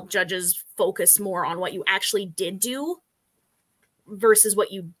can help judges focus more on what you actually did do versus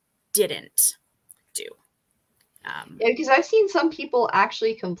what you didn't do. Yeah, because I've seen some people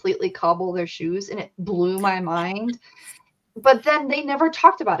actually completely cobble their shoes, and it blew my mind. But then they never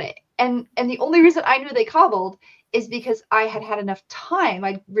talked about it. And the only reason I knew they cobbled is because I had had enough time.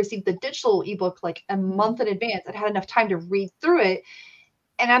 I received the digital ebook like a month in advance. I'd had enough time to read through it.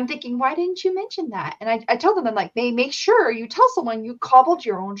 And I'm thinking, why didn't you mention that? And I tell them, I'm like, make sure you tell someone you cobbled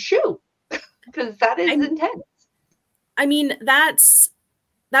your own shoe, because that is intense. I mean, that's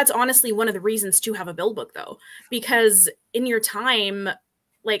that's honestly one of the reasons to have a build book, though, because in your time,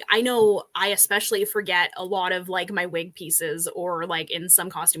 like, I know I especially forget a lot of like my wig pieces, or like in some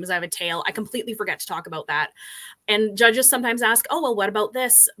costumes I have a tail. I completely forget to talk about that. And judges sometimes ask, oh, well, what about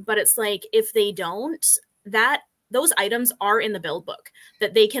this? But it's like, if they don't, those items are in the build book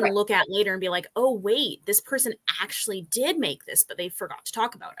that they can look at later and be like, oh, wait, this person actually did make this, but they forgot to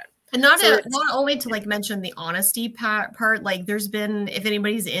talk about it. And not only to like mention the honesty part, like there's been, if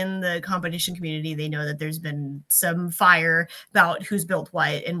anybody's in the competition community, they know that there's been some fire about who's built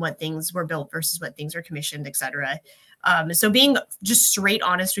what and what things were built versus what things are commissioned, etc. So being just straight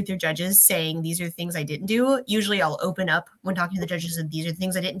honest with your judges, saying these are the things I didn't do. Usually I'll open up when talking to the judges and these are the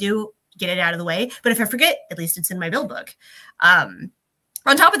things I didn't do, get it out of the way. But if I forget, at least it's in my build book.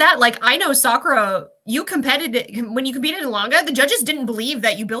 On top of that, like I know Sakura, you competed when you competed in Langa, the judges didn't believe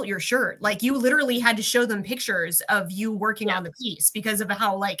that you built your shirt. Like you literally had to show them pictures of you working on the piece because of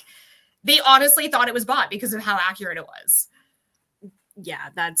how like they honestly thought it was bought because of how accurate it was. Yeah,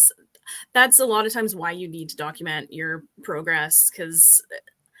 that's a lot of times why you need to document your progress, because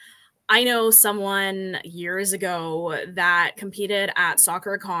I know someone years ago that competed at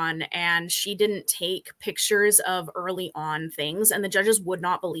SakuraCon and she didn't take pictures of early on things, and the judges would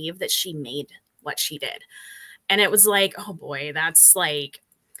not believe that she made what she did. And it was like, oh boy, that's like,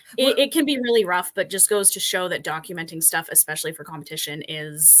 it can be really rough, but just goes to show that documenting stuff, especially for competition,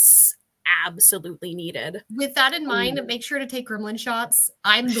 is absolutely needed. With that in mind, make sure to take gremlin shots.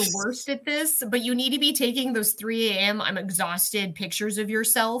 I'm the worst at this, but you need to be taking those 3 a.m. I'm exhausted pictures of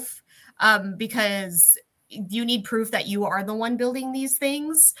yourself. Because you need proof that you are the one building these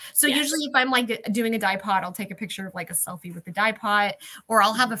things. So usually if I'm like doing a dye pot, I'll take a picture of like a selfie with the dye pot, or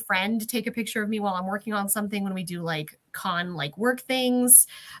I'll have a friend take a picture of me while I'm working on something when we do like con like work things,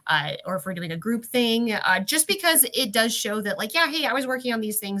 or if we're doing a group thing, just because it does show that like, yeah, hey, I was working on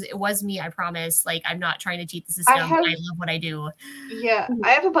these things. It was me, I promise. Like, I'm not trying to cheat the system. I love what I do. Yeah,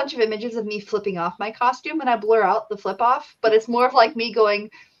 I have a bunch of images of me flipping off my costume and I blur out the flip off, but it's more of like me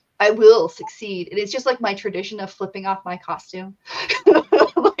going, I will succeed. And it's just like my tradition of flipping off my costume.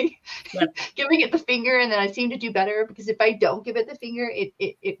 Like giving it the finger, and then I seem to do better because if I don't give it the finger,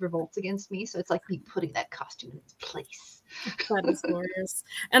 it revolts against me. So it's like me putting that costume in its place. That is glorious.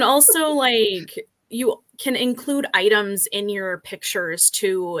 And also like you can include items in your pictures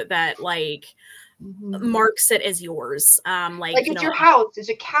too that like marks it as yours. Like it's your house, it's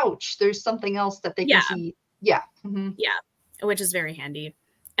a couch. There's something else that they can see. Yeah. Yeah. Which is very handy.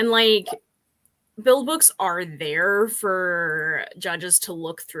 And like build books are there for judges to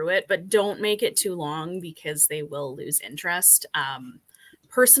look through it, but don't make it too long because they will lose interest.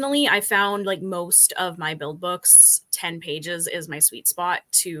 Personally, I found like most of my build books, 10 pages is my sweet spot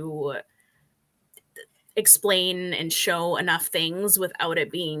to explain and show enough things without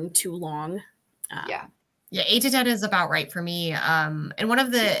it being too long. Yeah, 8 to 10 is about right for me. And one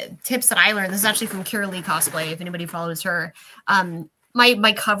of the tips that I learned, this is actually from Kira Lee Cosplay, if anybody follows her,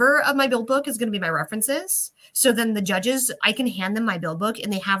 my cover of my build book is going to be my references. So then the judges, I can hand them my build book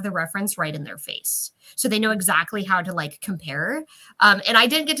and they have the reference right in their face. So they know exactly how to like compare. And I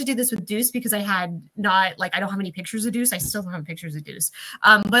didn't get to do this with Deuce because I had not like, I don't have any pictures of Deuce. I still don't have pictures of Deuce.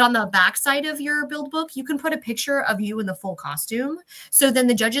 But on the back side of your build book, you can put a picture of you in the full costume. So then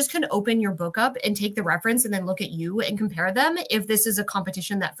the judges can open your book up and take the reference and then look at you and compare them. If this is a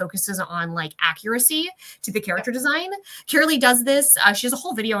competition that focuses on like accuracy to the character design, Kira does this. She has a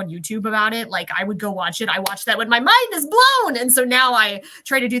whole video on YouTube about it. Like I would go watch it. I watched that when my mind is blown. And so now I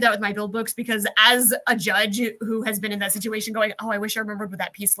try to do that with my build books because as a judge who has been in that situation going, oh, I wish I remembered what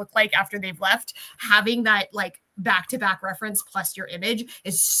that piece looked like after they've left, having that like back-to-back reference plus your image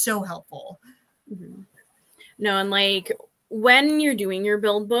is so helpful. No, and like when you're doing your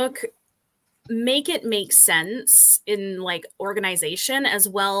build book, make it make sense in like organization as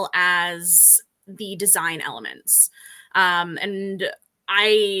well as the design elements. And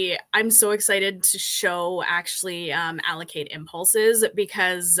I'm so excited to show actually Allocate Impulses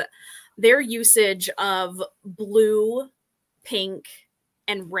because their usage of blue, pink,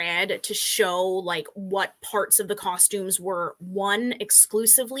 and red to show like what parts of the costumes were one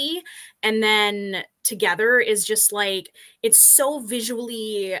exclusively and then together is just like, it's so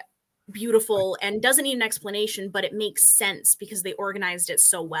visually beautiful and doesn't need an explanation, but it makes sense because they organized it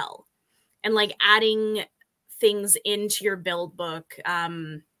so well. And like adding things into your build book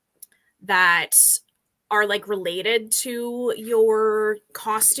that are like related to your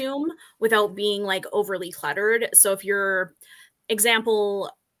costume without being like overly cluttered. So if you're, example,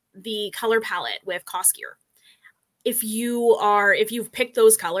 the color palette with Koskier, if you've picked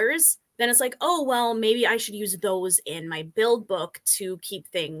those colors, then it's like, oh, well, maybe I should use those in my build book to keep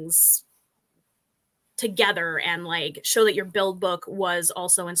things together and like show that your build book was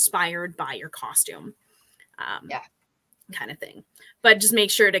also inspired by your costume. Yeah. Kind of thing. But just make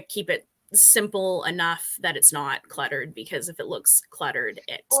sure to keep it simple enough that it's not cluttered, because if it looks cluttered,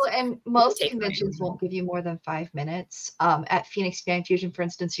 well, and most conventions won't give you more than 5 minutes. At Phoenix Fan Fusion, for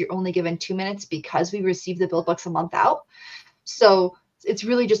instance, you're only given 2 minutes because we receive the build books a month out. So it's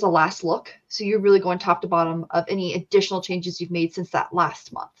really just a last look. So you're really going top to bottom of any additional changes you've made since that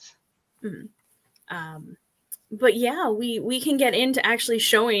last month. Mm-hmm. But yeah, we can get into actually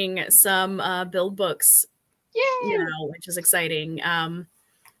showing some build books now, which is exciting.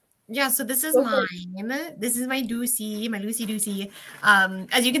 Yeah, so this is mine. This is my Lucy Doocy.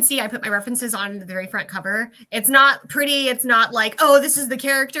 As you can see, I put my references on the very front cover. It's not pretty. It's not like, oh, this is the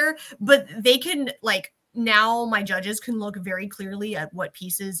character, but they can like, now my judges can look very clearly at what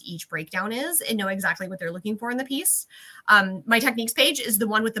pieces each breakdown is and know exactly what they're looking for in the piece. My techniques page is the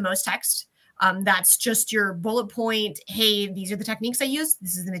one with the most text. That's just your bullet point. Hey, these are the techniques I used.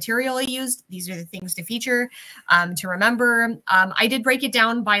 This is the material I used. These are the things to feature, to remember. I did break it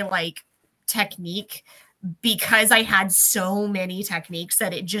down by like technique because I had so many techniques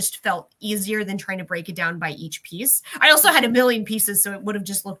that it just felt easier than trying to break it down by each piece. I also had a million pieces, so it would have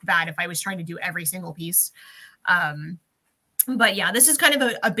just looked bad if I was trying to do every single piece. But yeah, this is kind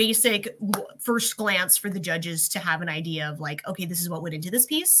of a basic first glance for the judges to have an idea of like, okay, this is what went into this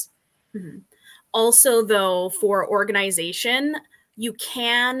piece. Mm-hmm. Also, though, for organization, you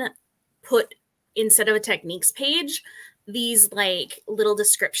can put, instead of a techniques page, these like little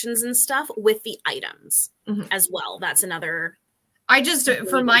descriptions and stuff with the items as well. That's another. I just,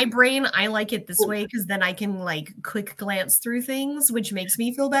 for my brain, I like it this way because then I can like quick glance through things, which makes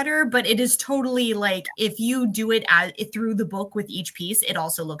me feel better. But it is totally like, if you do it through the book with each piece, it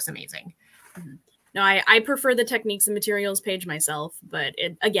also looks amazing. Mm-hmm. No, I prefer the techniques and materials page myself, but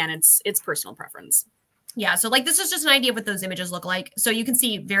again, it's personal preference. Yeah, so like this is just an idea of what those images look like. So you can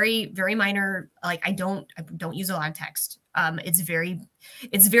see very, very minor, like I don't use a lot of text. It's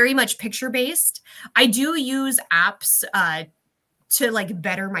very much picture based. I do use apps to like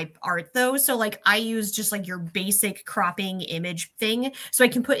better my art though. So like I use just like your basic cropping image thing. So I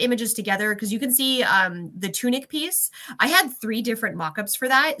can put images together because you can see the tunic piece. I had 3 different mockups for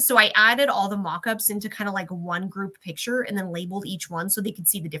that. So I added all the mockups into kind of like one group picture and then labeled each one so they could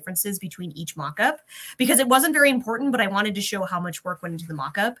see the differences between each mockup because it wasn't very important, but I wanted to show how much work went into the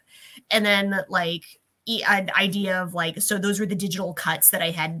mockup. And then like an idea of like, so those were the digital cuts that I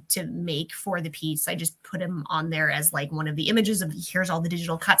had to make for the piece. I just put them on there as like one of the images of here's all the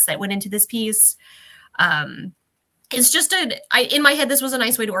digital cuts that went into this piece. It's just in my head, this was a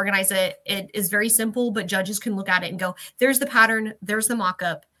nice way to organize it. It is very simple, but judges can look at it and go, there's the pattern, there's the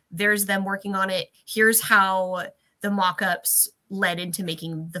mock-up, there's them working on it. Here's how the mock-ups led into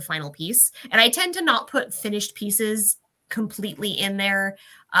making the final piece. And I tend to not put finished pieces completely in there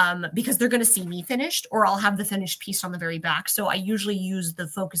because they're going to see me finished, or I'll have the finished piece on the very back. So I usually use the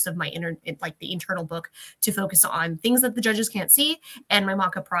focus of my the internal book to focus on things that the judges can't see and my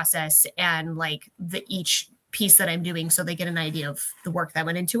mock-up process and like each piece that I'm doing, so they get an idea of the work that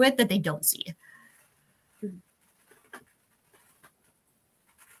went into it that they don't see.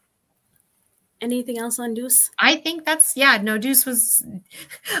 Anything else on Deuce? I think that's, no, Deuce was,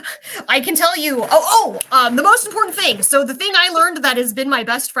 I can tell you, the most important thing. So the thing I learned that has been my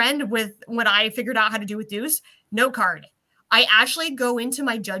best friend with when I figured out how to do with Deuce, no card. I actually go into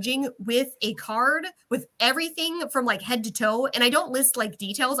my judging with a card with everything from like head to toe. And I don't list like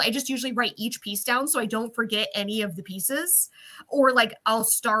details. I just usually write each piece down so I don't forget any of the pieces, or like I'll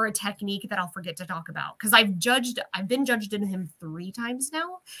star a technique that I'll forget to talk about. Cause I've been judged in him 3 times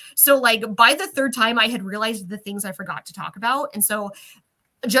now. So like by the 3rd time I had realized the things I forgot to talk about. And so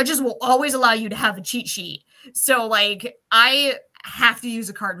judges will always allow you to have a cheat sheet. So like I have to use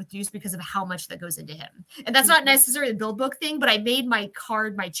a card with Deuce because of how much that goes into him. And that's not necessarily a build book thing, but I made my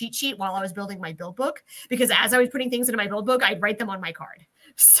card my cheat sheet while I was building my build book, because as I was putting things into my build book, I'd write them on my card.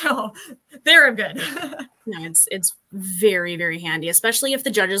 So there I'm good. No, it's very, very handy, especially if the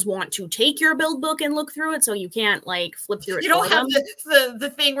judges want to take your build book and look through it, so you can't like flip through it. You don't have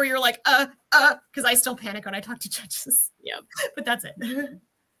the thing where you're like, because I still panic when I talk to judges. Yeah. But that's it.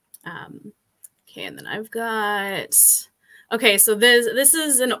 Okay, and then I've got... Okay, so this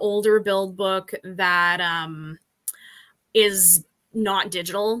is an older build book that is not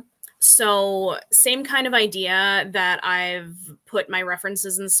digital. So same kind of idea that I've put my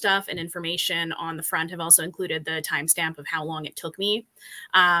references and stuff and information on the front. I've also included the timestamp of how long it took me.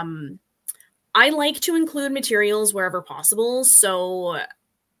 I like to include materials wherever possible. So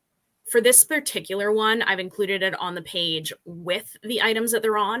for this particular one, I've included it on the page with the items that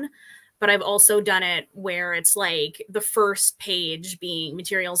they're on, but I've also done it where it's like the first page being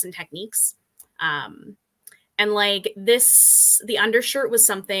materials and techniques. And like this, the undershirt was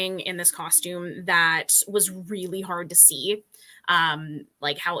something in this costume that was really hard to see,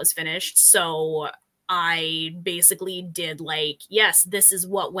 like how it was finished. So I basically did like, yes, this is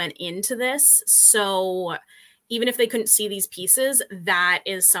what went into this. So even if they couldn't see these pieces, that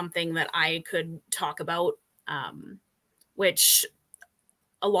is something that I could talk about, which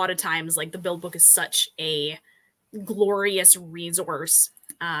a lot of times, like the build book is such a glorious resource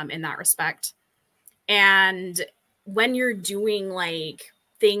in that respect. And when you're doing like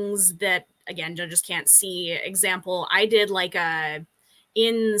things that, again, judges can't see, example, I did like a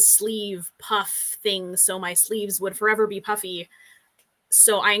in sleeve puff thing, so my sleeves would forever be puffy.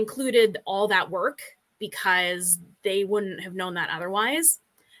 So I included all that work because they wouldn't have known that otherwise,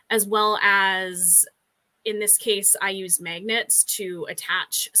 as well as in this case, I used magnets to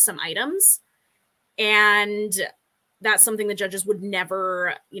attach some items, and that's something the judges would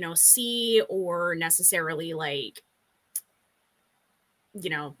never, you know, see or necessarily like,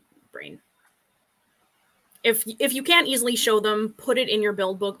 you know, brain. If you can't easily show them, put it in your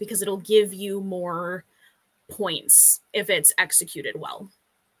build book because it'll give you more points if it's executed well.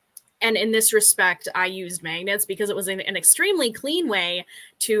 And in this respect, I used magnets because it was an extremely clean way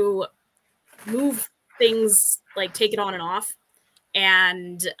to move things, like take it on and off,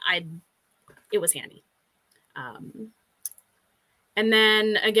 and it was handy. And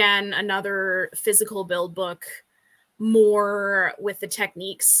then again, another physical build book, more with the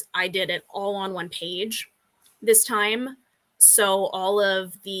techniques. I did it all on one page this time. So all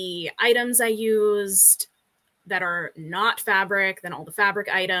of the items I used that are not fabric, then all the fabric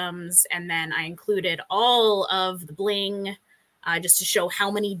items, and then I included all of the bling just to show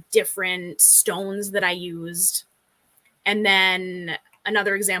how many different stones that I used. And then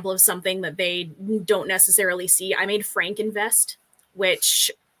another example of something that they don't necessarily see, I made Franken-vest,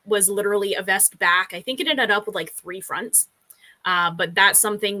 which was literally a vest back. I think it ended up with like 3 fronts, but that's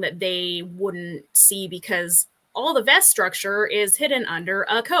something that they wouldn't see because all the vest structure is hidden under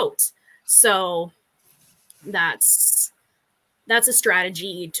a coat. So that's a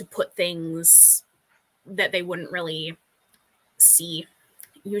strategy to put things that they wouldn't really see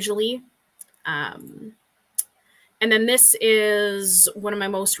usually. And then this is one of my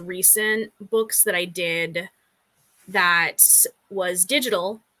most recent books that I did that was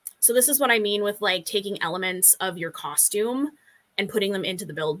digital. So this is what I mean with like taking elements of your costume and putting them into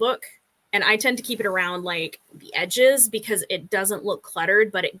the build book. And I tend to keep it around like the edges because it doesn't look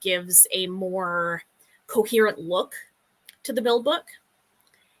cluttered, but it gives a more coherent look to the build book.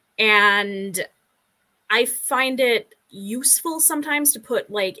 And I find it useful sometimes to put,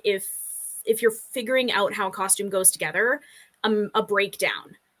 like, if you're figuring out how a costume goes together, a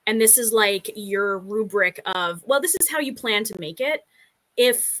breakdown. And this is like your rubric of, well, this is how you plan to make it.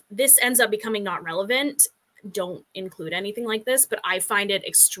 If this ends up becoming not relevant, don't include anything like this. But I find it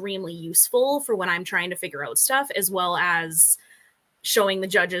extremely useful for when I'm trying to figure out stuff, as well as showing the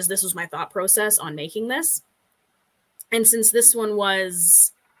judges this was my thought process on making this. And since this one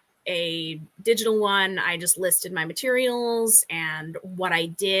was a digital one, I just listed my materials and what I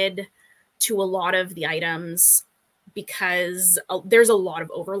did to a lot of the items, because there's a lot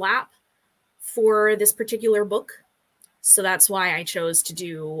of overlap for this particular book. So that's why I chose to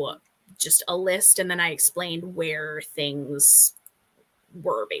do just a list, and then I explained where things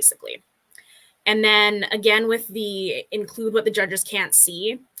were basically. And then again with the include what the judges can't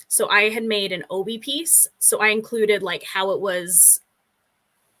see. So I had made an obi piece. So I included like how it was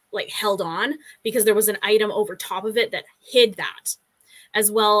like held on, because there was an item over top of it that hid that,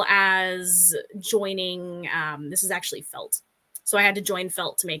 as well as joining, this is actually felt. So I had to join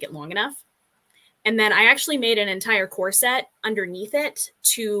felt to make it long enough. And then I actually made an entire corset underneath it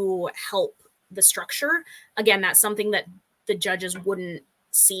to help the structure. Again, that's something that the judges wouldn't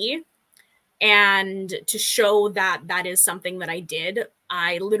see. And to show that that is something that I did,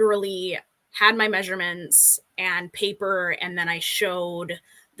 I literally had my measurements and paper, and then I showed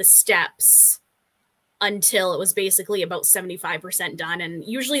the steps until it was basically about 75% done. And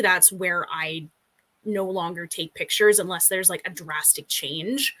usually that's where I no longer take pictures unless there's like a drastic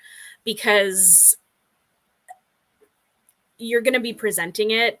change, because you're going to be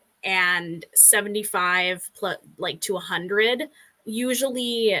presenting it, and 75 plus like to 100,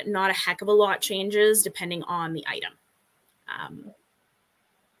 usually not a heck of a lot changes depending on the item.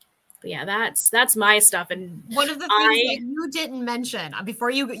 But yeah, that's my stuff. And one of the things that you didn't mention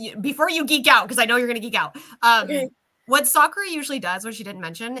before you geek out, because I know you're going to geek out. Okay. What Sakura usually does, what she didn't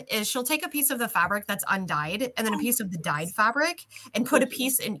mention, is she'll take a piece of the fabric that's undyed and then a piece of the dyed fabric and put a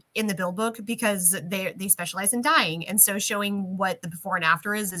piece in the build book because they specialize in dyeing. And so showing what the before and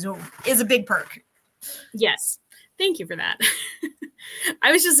after is a big perk. Yes. Thank you for that.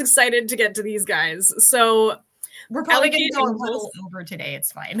 I was just excited to get to these guys. So we're probably going to go a little over today.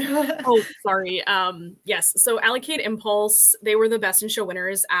 It's fine. Oh, sorry. Yes. So Allocate Impulse, they were the Best in Show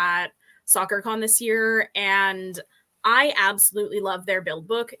winners at SoccerCon this year. And I absolutely love their build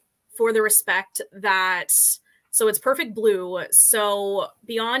book for the respect that, so it's perfect blue. So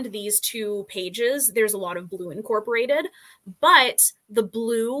beyond these 2 pages, there's a lot of blue incorporated, but the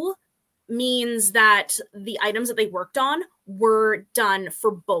blue means that the items that they worked on were done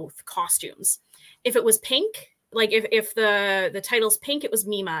for both costumes. If it was pink, like if the title's pink, it was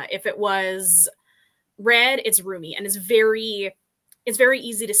Mima. If it was red, it's Rumi. And it's very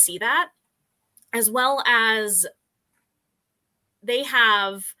easy to see that, as well as they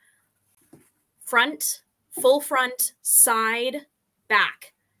have front, full front, side,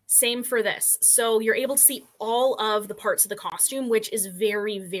 back. Same for this. So you're able to see all of the parts of the costume, which is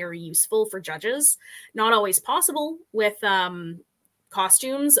very, very useful for judges. Not always possible with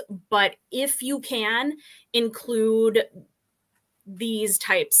costumes, but if you can include these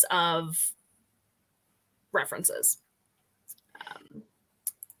types of references.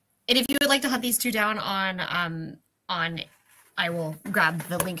 And if you would like to hunt these 2 down on I will grab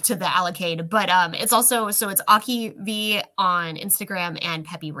the link to the Allocate, but it's also, so it's Aki V on Instagram and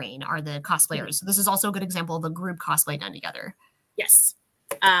Peppy Rain are the cosplayers. So this is also a good example of a group cosplay done together. Yes.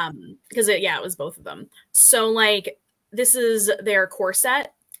 Because it was both of them. So like, this is their core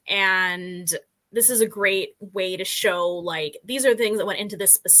set, and this is a great way to show like, these are things that went into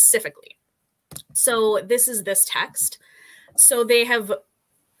this specifically. So this is this text. So they have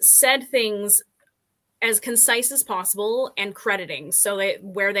said things as concise as possible and crediting. So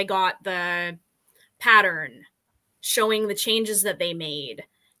where they got the pattern, showing the changes that they made,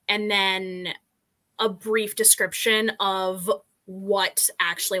 and then a brief description of what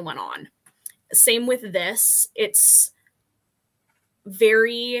actually went on. Same with this. It's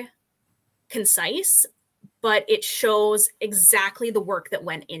very concise, but it shows exactly the work that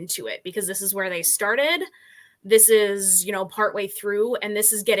went into it, because this is where they started. This is, partway through, and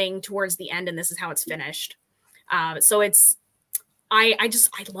this is getting towards the end, and this is how it's finished. So it's, I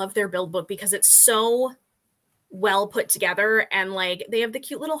love their build book because it's so well put together, and like they have the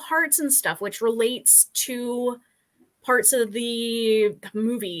cute little hearts and stuff, which relates to parts of the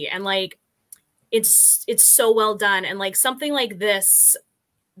movie, and like it's so well done. And like something like this,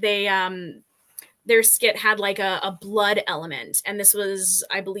 they their skit had like a blood element, and this was,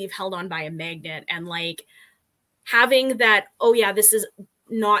 I believe, held on by a magnet, and like having that, oh yeah, this is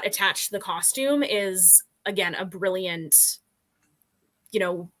not attached to the costume is, again, a brilliant,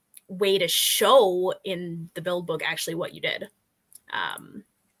 way to show in the build book actually what you did.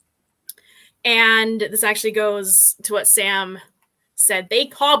 And this actually goes to what Sam said. They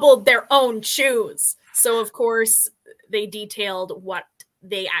cobbled their own shoes. So of course they detailed what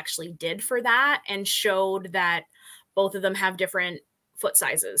they actually did for that and showed that both of them have different foot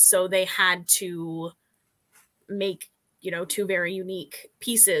sizes. So they had to make, 2 very unique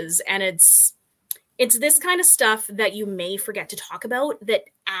pieces. And it's this kind of stuff that you may forget to talk about that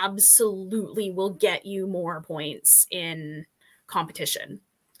absolutely will get you more points in competition.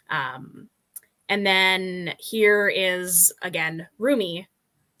 And then here is, again, Rumi.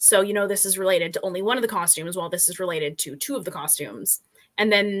 So, this is related to only one of the costumes, while this is related to 2 of the costumes.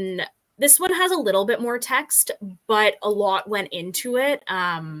 And then this one has a little bit more text, but a lot went into it.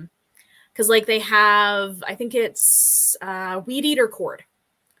 Because like they have, I think it's Weed Eater cord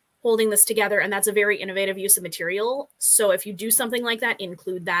holding this together, and that's a very innovative use of material. So if you do something like that,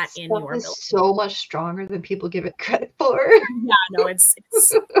 include that in your build. So much stronger than people give it credit for. Yeah, no, it's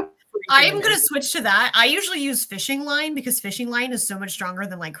I'm going to switch to that. I usually use fishing line because fishing line is so much stronger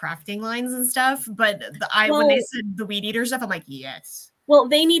than like crafting lines and stuff. But when they said the Weed Eater stuff, I'm like, yes. Well,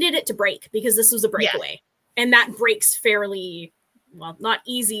 they needed it to break because this was a breakaway. Yeah. And that breaks fairly, well, not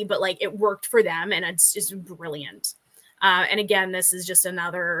easy, but like it worked for them, and it's just brilliant. And again, this is just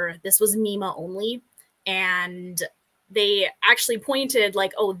this was Mima only. And they actually pointed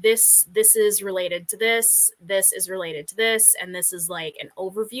like, oh, this is related to this is related to this, and this is like an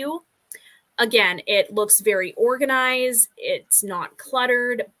overview. Again, it looks very organized. It's not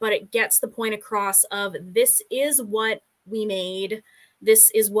cluttered, but it gets the point across of this is what we made.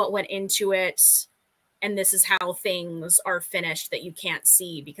 This is what went into it. And this is how things are finished that you can't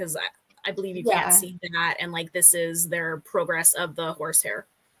see, because I believe you can't see that. And like, this is their progress of the horsehair.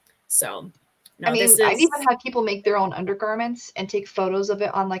 So No, I mean, I've even had people make their own undergarments and take photos of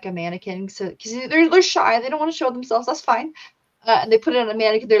it on like a mannequin. So, because they're shy, they don't want to show themselves. That's fine. And they put it on a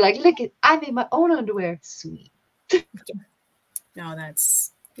mannequin. They're like, look, I made my own underwear. Sweet. No,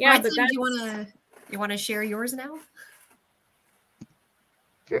 that's yeah. Right, but Tim, do you want to share yours now?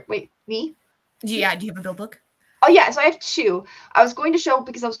 Wait, me? Yeah. Do you have a build book? Oh yeah, so I have two. I was going to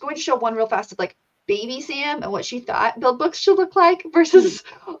show one real fast of like baby Sam and what she thought build books should look like versus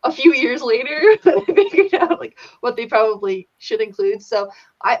a few years later I figured out like what they probably should include. So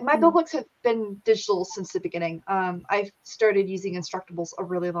my build books have been digital since the beginning. I've started using Instructables a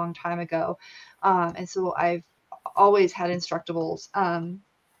really long time ago, and so I've always had Instructables.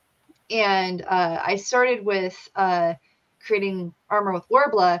 And I started with creating armor with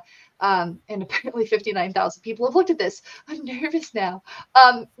Warbler. And apparently 59,000 people have looked at this. I'm nervous now.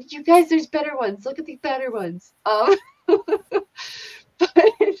 You guys, there's better ones. Look at the better ones. But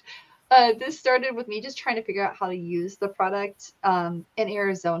this started with me just trying to figure out how to use the product in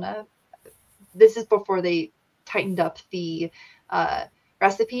Arizona. This is before they tightened up the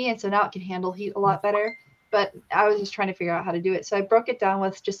recipe, and so now it can handle heat a lot better. But I was just trying to figure out how to do it. So I broke it down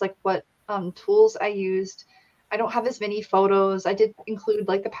with just like what tools I used. I don't have as many photos. I did include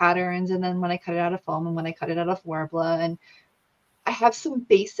like the patterns, and then when I cut it out of foam and when I cut it out of Warbler. And I have some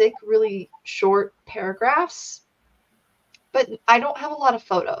basic, really short paragraphs, but I don't have a lot of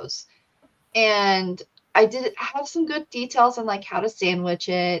photos. And I did have some good details on like how to sandwich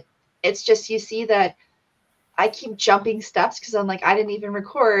it. It's just, you see that I keep jumping steps because I'm like, I didn't even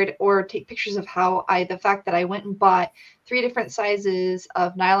record or take pictures of the fact that I went and bought 3 different sizes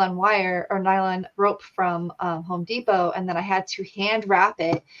of nylon wire or nylon rope from Home Depot. And then I had to hand wrap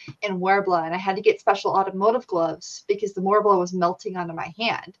it in Warbler, and I had to get special automotive gloves because the Warbler was melting onto my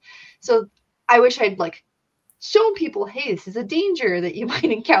hand. So I wish I'd like shown people, hey, this is a danger that you might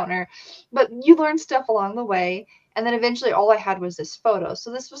encounter, but you learn stuff along the way. And then eventually all I had was this photo.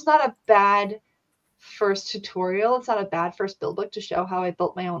 So this was not a bad first tutorial. It's not a bad first build book to show how I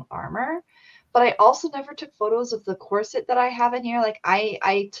built my own armor, but I also never took photos of the corset that I have in here. Like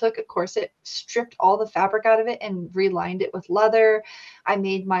I took a corset, stripped all the fabric out of it and relined it with leather. I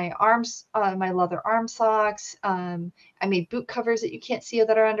made my arms, my leather arm socks. I made boot covers that you can't see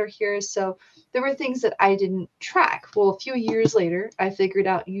that are under here. So there were things that I didn't track. Well, a few years later, I figured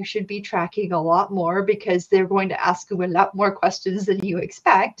out you should be tracking a lot more because they're going to ask you a lot more questions than you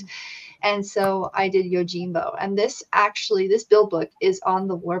expect. And so I did Yojimbo. And this build book is on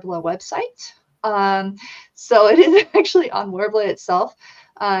the Warbler website. So it is actually on Warbler itself.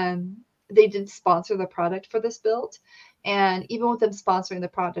 They did sponsor the product for this build. And even with them sponsoring the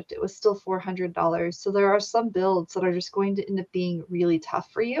product, it was still $400. So there are some builds that are just going to end up being really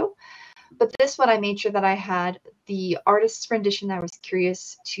tough for you. But this one, I made sure that I had the artist's rendition that I was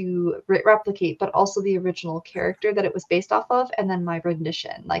curious to replicate, but also the original character that it was based off of, and then my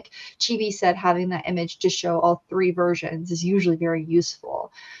rendition. Like Chibi said, having that image to show all 3 versions is usually very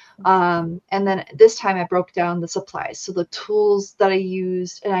useful. And then this time I broke down the supplies. So the tools that I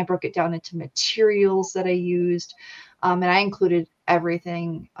used, and I broke it down into materials that I used. And I included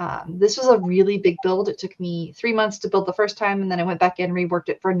everything. This was a really big build. It took me 3 months to build the first time, and then I went back in and reworked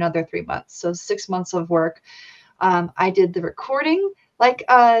it for another 3 months. So 6 months of work. I did the recording like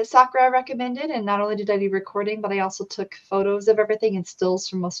Sakura recommended, and not only did I do recording, but I also took photos of everything and stills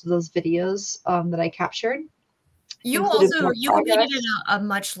from most of those videos that I captured. You competed in a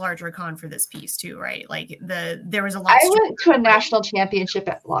much larger con for this piece too, right? Like there was a lot. I went to a national championship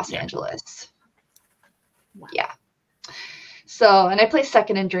at Los Angeles. Wow. Yeah. So, and I placed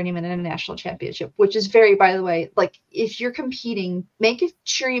second in Journeyman in a national championship, which is very, by the way, like if you're competing, make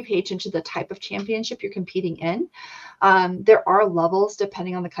sure you pay attention to the type of championship you're competing in. There are levels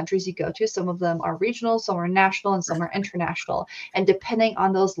depending on the countries you go to. Some of them are regional, some are national, and some are international. And depending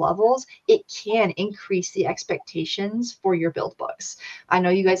on those levels, it can increase the expectations for your build books. I know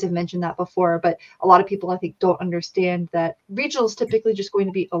you guys have mentioned that before, but a lot of people, I think, don't understand that regional is typically just going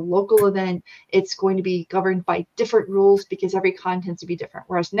to be a local event. It's going to be governed by different rules because every con tends to be different.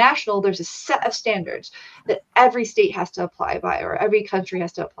 Whereas national, there's a set of standards that every state has to apply by, or every country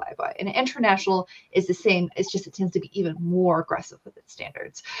has to apply by. And international is the same. It's just, it tends to be even more aggressive with its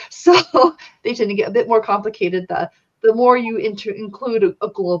standards. So they tend to get a bit more complicated the more you include a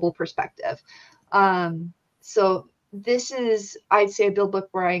global perspective. So this is, I'd say, a build book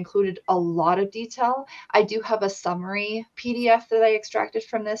where I included a lot of detail. I do have a summary PDF that I extracted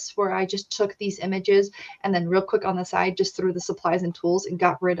from this where I just took these images and then real quick on the side just threw the supplies and tools and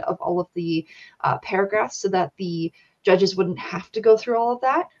got rid of all of the paragraphs so that the judges wouldn't have to go through all of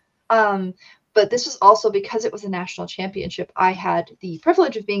that. But this was also because it was a national championship. I had the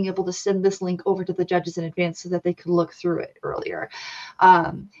privilege of being able to send this link over to the judges in advance so that they could look through it earlier.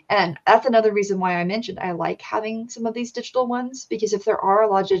 And that's another reason why I mentioned I like having some of these digital ones, because if there are a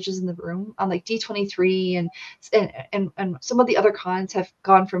lot of judges in the room on like D23 and some of the other cons have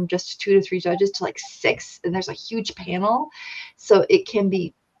gone from just 2 to 3 judges to like 6, and there's a huge panel. So it can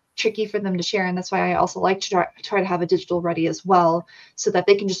be tricky for them to share. And that's why I also like to try to have a digital ready as well, so that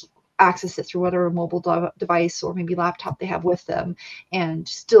they can just access it through whatever mobile device or maybe laptop they have with them and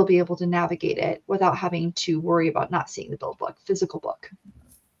still be able to navigate it without having to worry about not seeing the build book, physical book.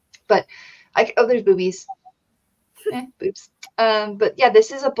 But oh, there's boobies. Boobs. But yeah,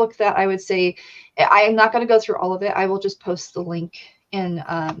 this is a book that I would say I am not going to go through all of it. I will just post the link in.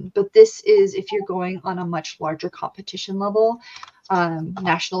 But this is if you're going on a much larger competition level,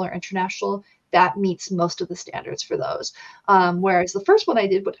 national or international, that meets most of the standards for those. Whereas the first one I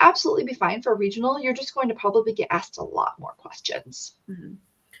did would absolutely be fine for regional. You're just going to probably get asked a lot more questions. Mm-hmm.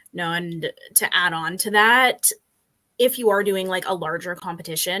 No, and to add on to that, if you are doing like a larger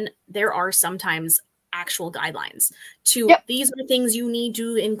competition, there are sometimes actual guidelines to these are things you need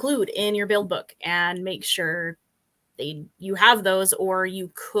to include in your build book, and make sure you have those, or you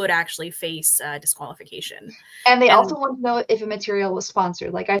could actually face disqualification. And they also want to know if a material was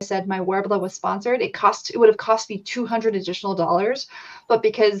sponsored. Like I said, my Werbla was sponsored. It would have cost me $200 additional, but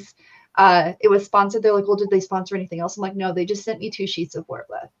because it was sponsored, they're like, well, did they sponsor anything else? I'm like, no, they just sent me 2 sheets of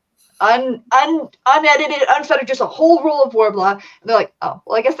Werbla. Unedited, unfettered, just a whole roll of Werbla. And they're like, oh,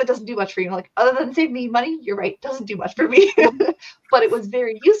 well, I guess that doesn't do much for you. I'm like, other than save me money, you're right, it doesn't do much for me. But it was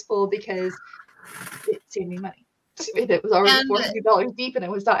very useful because it saved me money. It was already $400 deep and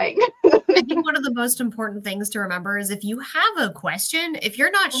it was dying. I think one of the most important things to remember is if you have a question, if you're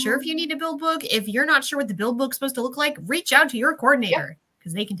not sure if you need a build book, if you're not sure what the build book's supposed to look like, reach out to your coordinator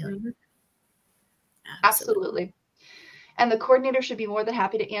because they can tell you. Absolutely. And the coordinator should be more than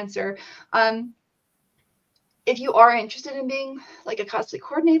happy to answer. If you are interested in being like a cosplay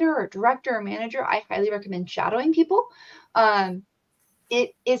coordinator or director or manager, I highly recommend shadowing people.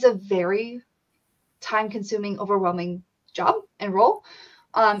 It is a very time-consuming, overwhelming job and role.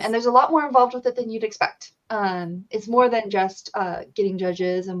 And there's a lot more involved with it than you'd expect. It's more than just getting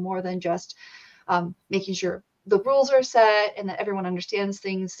judges and more than just making sure the rules are set and that everyone understands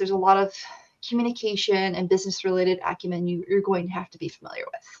things. There's a lot of communication and business-related acumen you're going to have to be familiar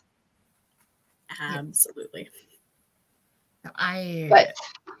with. Absolutely. But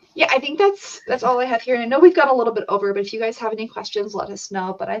yeah, I think that's all I have here. And I know we've gone a little bit over, but if you guys have any questions, let us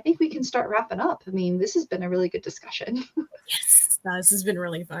know. But I think we can start wrapping up. I mean, this has been a really good discussion. Yes, this has been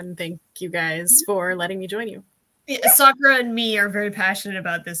really fun. Thank you guys for letting me join you. Yeah, Sakura and me are very passionate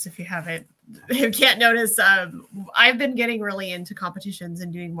about this. If you can't notice, I've been getting really into competitions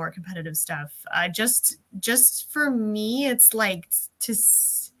and doing more competitive stuff. Just for me, it's like to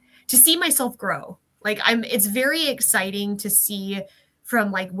see myself grow. Like it's very exciting to see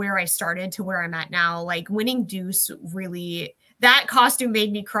from like where I started to where I'm at now. Like winning Deuce, really, that costume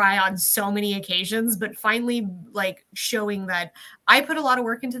made me cry on so many occasions, but finally like showing that I put a lot of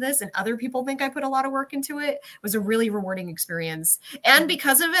work into this and other people think I put a lot of work into it was a really rewarding experience. And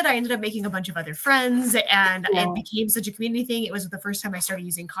because of it, I ended up making a bunch of other friends and it became such a community thing. It was the first time I started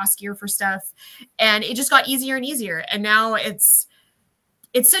using cost gear for stuff and it just got easier and easier. And now it's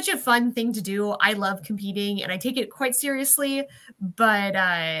such a fun thing to do. I love competing and I take it quite seriously,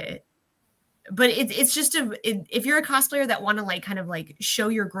 but it's just if you're a cosplayer that want to like kind of like show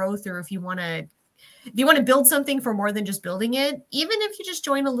your growth, or if you want to build something for more than just building it, even if you just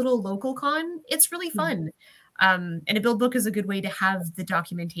join a little local con, it's really fun. And a build book is a good way to have the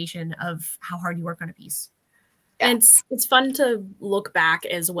documentation of how hard you work on a piece. And it's fun to look back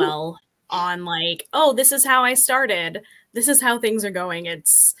as well on like, oh, this is how I started. This is how things are going.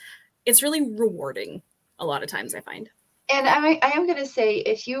 It's really rewarding a lot of times, I find. And I am going to say,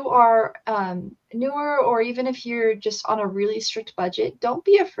 if you are newer, or even if you're just on a really strict budget, don't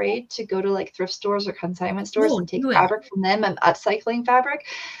be afraid to go to like thrift stores or consignment stores and take fabric from them and upcycling fabric.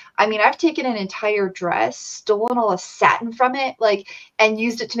 I mean, I've taken an entire dress, stolen all the satin from it, and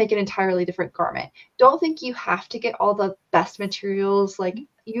used it to make an entirely different garment. Don't think you have to get all the best materials.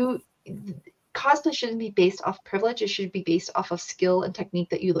 Cosplay shouldn't be based off privilege. It should be based off of skill and technique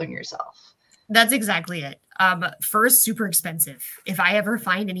that you learn yourself. That's exactly it. Fur is super expensive. If I ever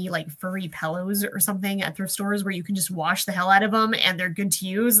find any like furry pillows or something at thrift stores where you can just wash the hell out of them and they're good to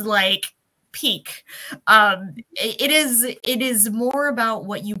use, like peak. It is more about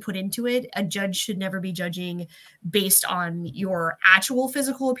what you put into it. A judge should never be judging based on your actual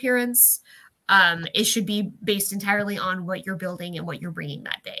physical appearance. It should be based entirely on what you're building and what you're bringing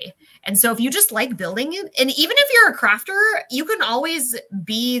that day. And so if you just like building it, and even if you're a crafter, you can always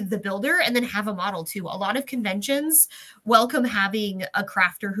be the builder and then have a model too. A lot of conventions welcome having a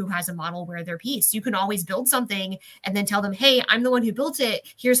crafter who has a model wear their piece. You can always build something and then tell them, hey, I'm the one who built it.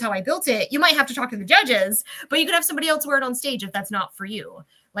 Here's how I built it. You might have to talk to the judges, but you could have somebody else wear it on stage if that's not for you.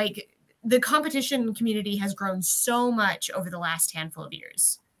 Like, the competition community has grown so much over the last handful of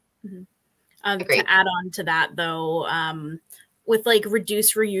years. Mm-hmm. To add on to that, though, with like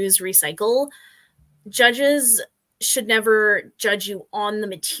reduce, reuse, recycle, judges should never judge you on the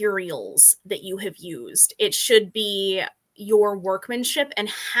materials that you have used. It should be your workmanship and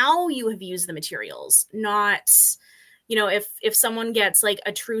how you have used the materials, not, you know, if someone gets like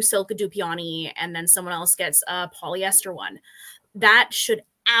a true silk Dupioni and then someone else gets a polyester one, that should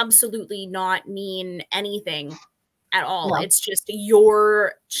absolutely not mean anything at all. No. It's just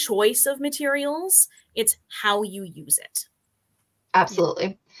your choice of materials. It's how you use it. Absolutely.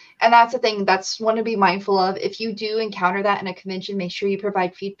 Yeah. And that's the thing that's one to be mindful of. If you do encounter that in a convention, make sure you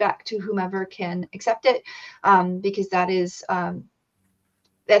provide feedback to whomever can accept it. Because that is,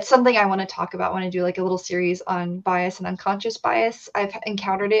 that's something I want to talk about when I do like a little series on bias and unconscious bias. I've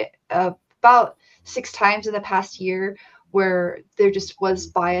encountered it about 6 times in the past year, where there just was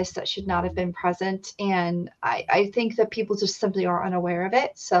bias that should not have been present. And I think that people just simply are unaware of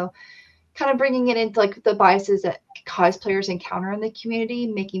it. So kind of bringing it into like the biases that cosplayers encounter in the community,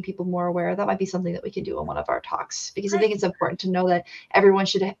 making people more aware, that might be something that we can do in one of our talks, because I think it's important to know that everyone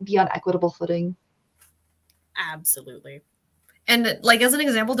should be on equitable footing. Absolutely. And like, as an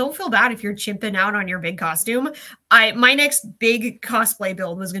example, don't feel bad if you're chimping out on your big costume. My next big cosplay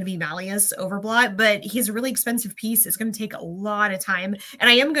build was going to be Malleus Overblot, but he's a really expensive piece. It's going to take a lot of time, and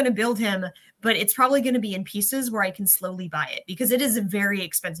I am going to build him, but it's probably going to be in pieces where I can slowly buy it, because it is a very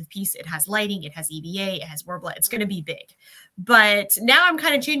expensive piece. It has lighting, it has EVA, it has Warbler. It's going to be big. But now I'm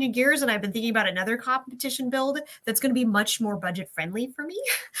kind of changing gears, and I've been thinking about another competition build that's going to be much more budget friendly for me.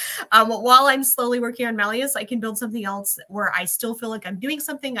 While I'm slowly working on Malleus, I can build something else where I still feel like I'm doing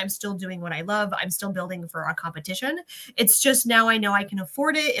something. I'm still doing what I love. I'm still building for a competition. It's just now I know I can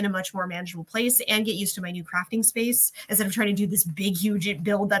afford it in a much more manageable place and get used to my new crafting space, instead of trying to do this big, huge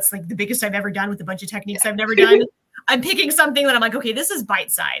build that's like the biggest I've ever done with a bunch of techniques I've never done. I'm picking something that I'm like, okay, this is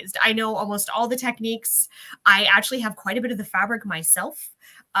bite-sized. I know almost all the techniques. I actually have quite a bit of the fabric myself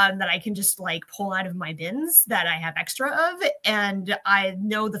that I can just like pull out of my bins that I have extra of. And I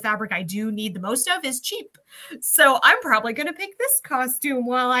know the fabric I do need the most of is cheap. So I'm probably going to pick this costume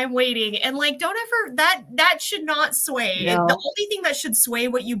while I'm waiting. And like, don't ever, that should not sway. No. The only thing that should sway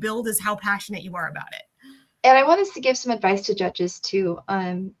what you build is how passionate you are about it. And I want us to give some advice to judges too.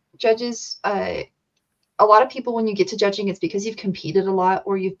 Judges, a lot of people, when you get to judging, it's because you've competed a lot,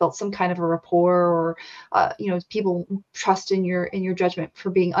 or you've built some kind of a rapport, or you know, people trust in your judgment for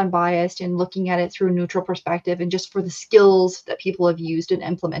being unbiased and looking at it through a neutral perspective, and just for the skills that people have used and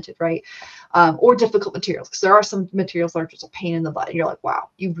implemented, right? Or difficult materials, because there are some materials that are just a pain in the butt, and you're like, wow,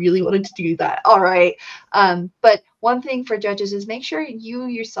 you really wanted to do that, all right. But one thing for judges is make sure you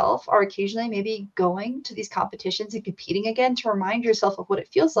yourself are occasionally maybe going to these competitions and competing again, to remind yourself of what it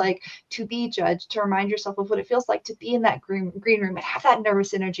feels like to be judged, to remind yourself of what it feels like to be in that green room and have that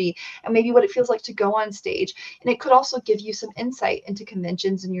nervous energy, and maybe what it feels like to go on stage. And it could also give you some insight into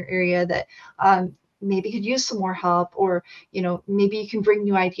conventions in your area that maybe could use some more help, or, you know, maybe you can bring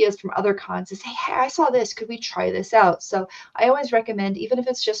new ideas from other cons and say, hey, I saw this, could we try this out? So I always recommend, even if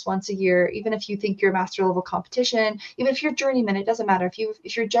it's just once a year, even if you think you're a master level competition, even if you're journeyman, it doesn't matter.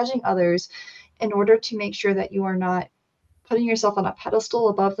 If you're judging others, in order to make sure that you are not putting yourself on a pedestal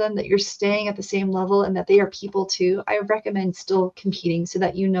above them, that you're staying at the same level, and that they are people too, I recommend still competing, so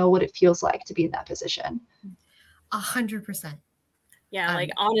that you know what it feels like to be in that position. 100%. Yeah, like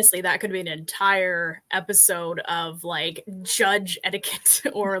honestly, that could be an entire episode of like judge etiquette,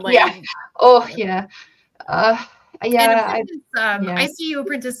 or like, yeah. Oh yeah. Yeah, I see you,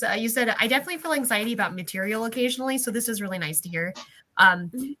 Apprentice. You said, I definitely feel anxiety about material occasionally, so this is really nice to hear.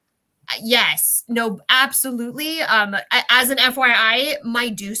 Yes, no, absolutely. As an FYI, my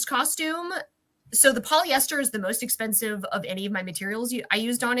Deuce costume, so the polyester is the most expensive of any of my materials I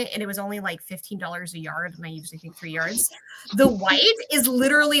used on it, and it was only like $15 a yard, and I used, I think, 3 yards. The white is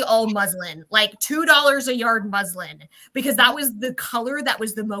literally all muslin, like $2 a yard muslin, because that was the color that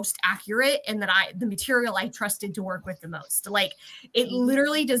was the most accurate, and that the material I trusted to work with the most. Like, it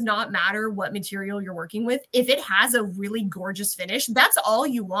literally does not matter what material you're working with. If it has a really gorgeous finish, that's all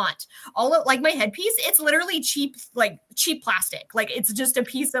you want. All of, like, my headpiece, it's literally cheap plastic. Like, it's just a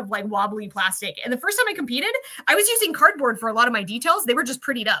piece of like wobbly plastic. And the first time I competed, I was using cardboard for a lot of my details. They were just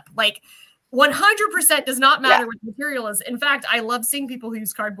prettied up. Like, 100% does not matter what the material is. In fact, I love seeing people who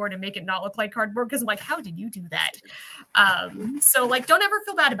use cardboard and make it not look like cardboard because I'm like, how did you do that? So like, don't ever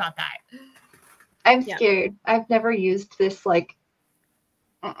feel bad about that. I'm scared. I've never used this like.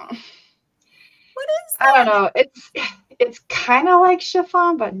 What is that? I don't know. It's kind of like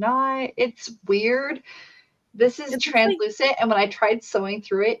chiffon, but not. It's weird. This is translucent, and when I tried sewing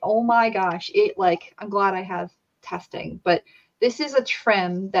through it, oh my gosh, it like, I'm glad I have testing, but this is a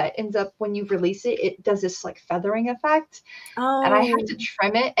trim that ends up, when you release it, it does this like feathering effect. Oh. And I have to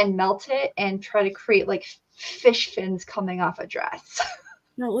trim it and melt it and try to create like fish fins coming off a dress.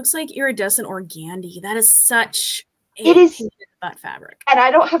 No, it looks like iridescent organdy. That is such a pain in the butt fabric. And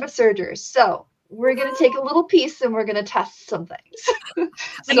I don't have a serger, so we're going to take a little piece and we're going to test some things.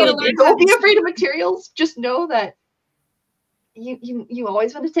 So don't be afraid of materials. Just know that you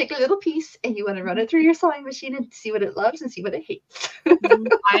always want to take a little piece and you want to run it through your sewing machine and see what it loves and see what it hates.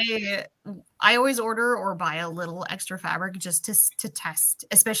 I always order or buy a little extra fabric just to test,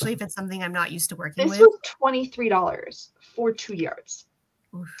 especially if it's something I'm not used to working with. This was $23 for 2 yards.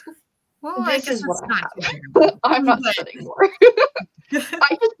 Oof. Well, this is what I'm not spending more.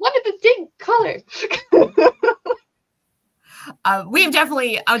 I just wanted the dang color. We've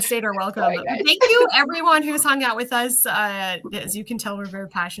definitely outstayed our welcome. Sorry, thank you, everyone who's hung out with us. As you can tell, we're very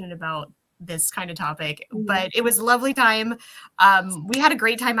passionate about this kind of topic, but it was a lovely time. We had a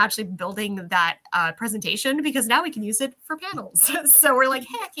great time actually building that presentation because now we can use it for panels. So we're like,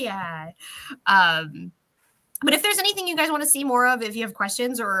 heck yeah. But if there's anything you guys want to see more of, if you have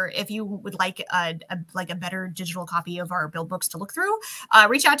questions or if you would like a better digital copy of our build books to look through,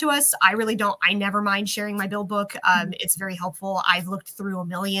 reach out to us. I never mind sharing my build book. It's very helpful. I've looked through a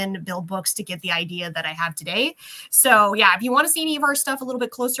million build books to get the idea that I have today. So yeah, if you want to see any of our stuff a little bit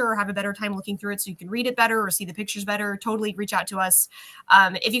closer or have a better time looking through it so you can read it better or see the pictures better, totally reach out to us.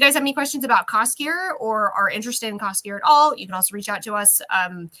 If you guys have any questions about cost gear or are interested in cost gear at all, you can also reach out to us.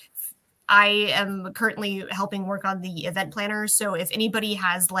 I am currently helping work on the event planner. So if anybody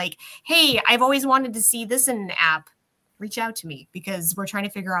has like, hey, I've always wanted to see this in an app, reach out to me because we're trying to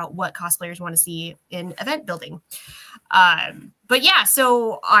figure out what cosplayers want to see in event building. But yeah,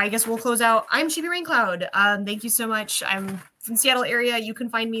 so I guess we'll close out. I'm Chibi Raincloud. Thank you so much. I'm from Seattle area. You can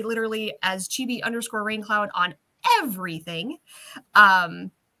find me literally as Chibi_Raincloud on everything.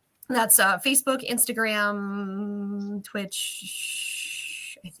 That's Facebook, Instagram,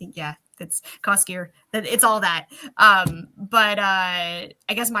 Twitch, I think, yeah. It's cost gear. It's all that. But I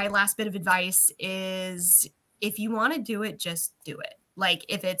guess my last bit of advice is if you want to do it, just do it. Like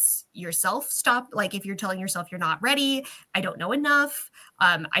if it's yourself, stop. Like if you're telling yourself you're not ready, I don't know enough,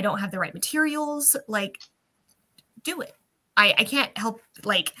 I don't have the right materials, like do it. I can't help,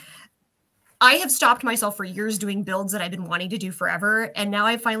 like I have stopped myself for years doing builds that I've been wanting to do forever. And now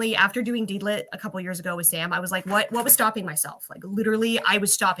I finally, after doing Deedlit a couple years ago with Sam, I was like, what was stopping myself? Like literally I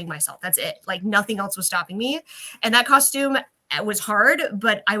was stopping myself. That's it. Like nothing else was stopping me. And that costume was hard,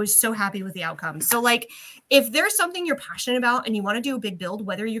 but I was so happy with the outcome. So like, if there's something you're passionate about and you want to do a big build,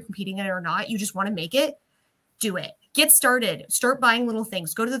 whether you're competing in it or not, you just want to make it, do it. Get started, start buying little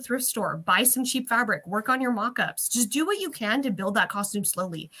things, go to the thrift store, buy some cheap fabric, work on your mock-ups. Just do what you can to build that costume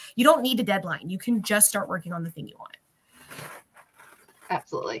slowly. You don't need a deadline. You can just start working on the thing you want.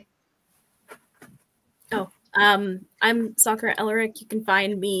 Absolutely. Oh, I'm Sakura Elric. You can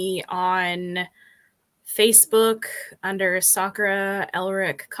find me on Facebook under Sakura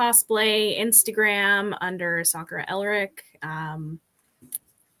Elric Cosplay, Instagram under Sakura Elric.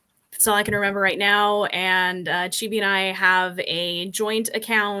 That's all I can remember right now. And Chibi and I have a joint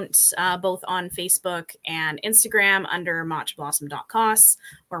account both on Facebook and Instagram under matchablossom.cos,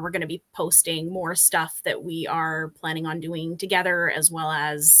 where we're going to be posting more stuff that we are planning on doing together, as well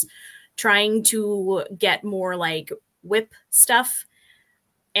as trying to get more like whip stuff.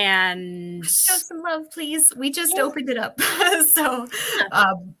 And show some love, please. We just opened it up. So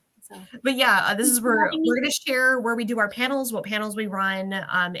but yeah, this is where we're going to share where we do our panels, what panels we run,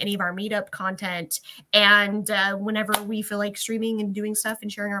 any of our meetup content, and whenever we feel like streaming and doing stuff and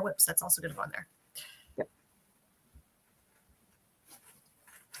sharing our whips, that's also going to go on there. Yep.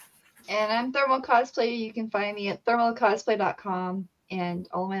 And I'm Thermal Cosplay. You can find me at thermalcosplay.com, and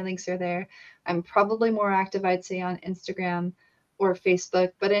all my links are there. I'm probably more active, I'd say, on Instagram or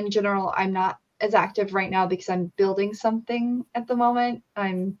Facebook, but in general, I'm not as active right now because I'm building something at the moment.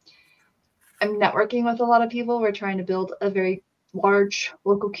 I'm networking with a lot of people. We're trying to build a very large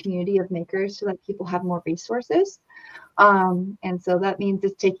local community of makers so that people have more resources. And so that means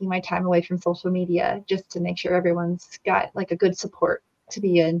it's taking my time away from social media just to make sure everyone's got like a good support to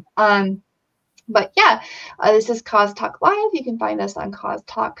be in. But yeah, this is Cause Talk Live. You can find us on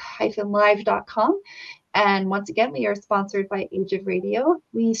causetalk-live.com. And once again, we are sponsored by Age of Radio.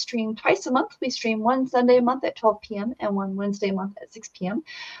 We stream twice a month. We stream one Sunday a month at 12 p.m. and one Wednesday a month at 6 p.m.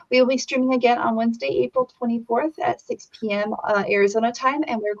 We will be streaming again on Wednesday, April 24th at 6 p.m. Arizona time,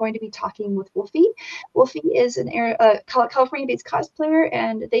 and we're going to be talking with Wolfie. Wolfie is an California-based cosplayer,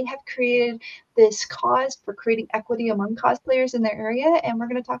 and they have created this cause for creating equity among cosplayers in their area, and we're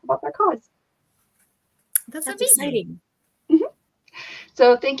going to talk about their cause. That's exciting.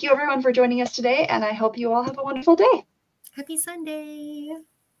 So thank you everyone for joining us today, and I hope you all have a wonderful day. Happy Sunday.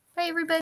 Bye, everybody.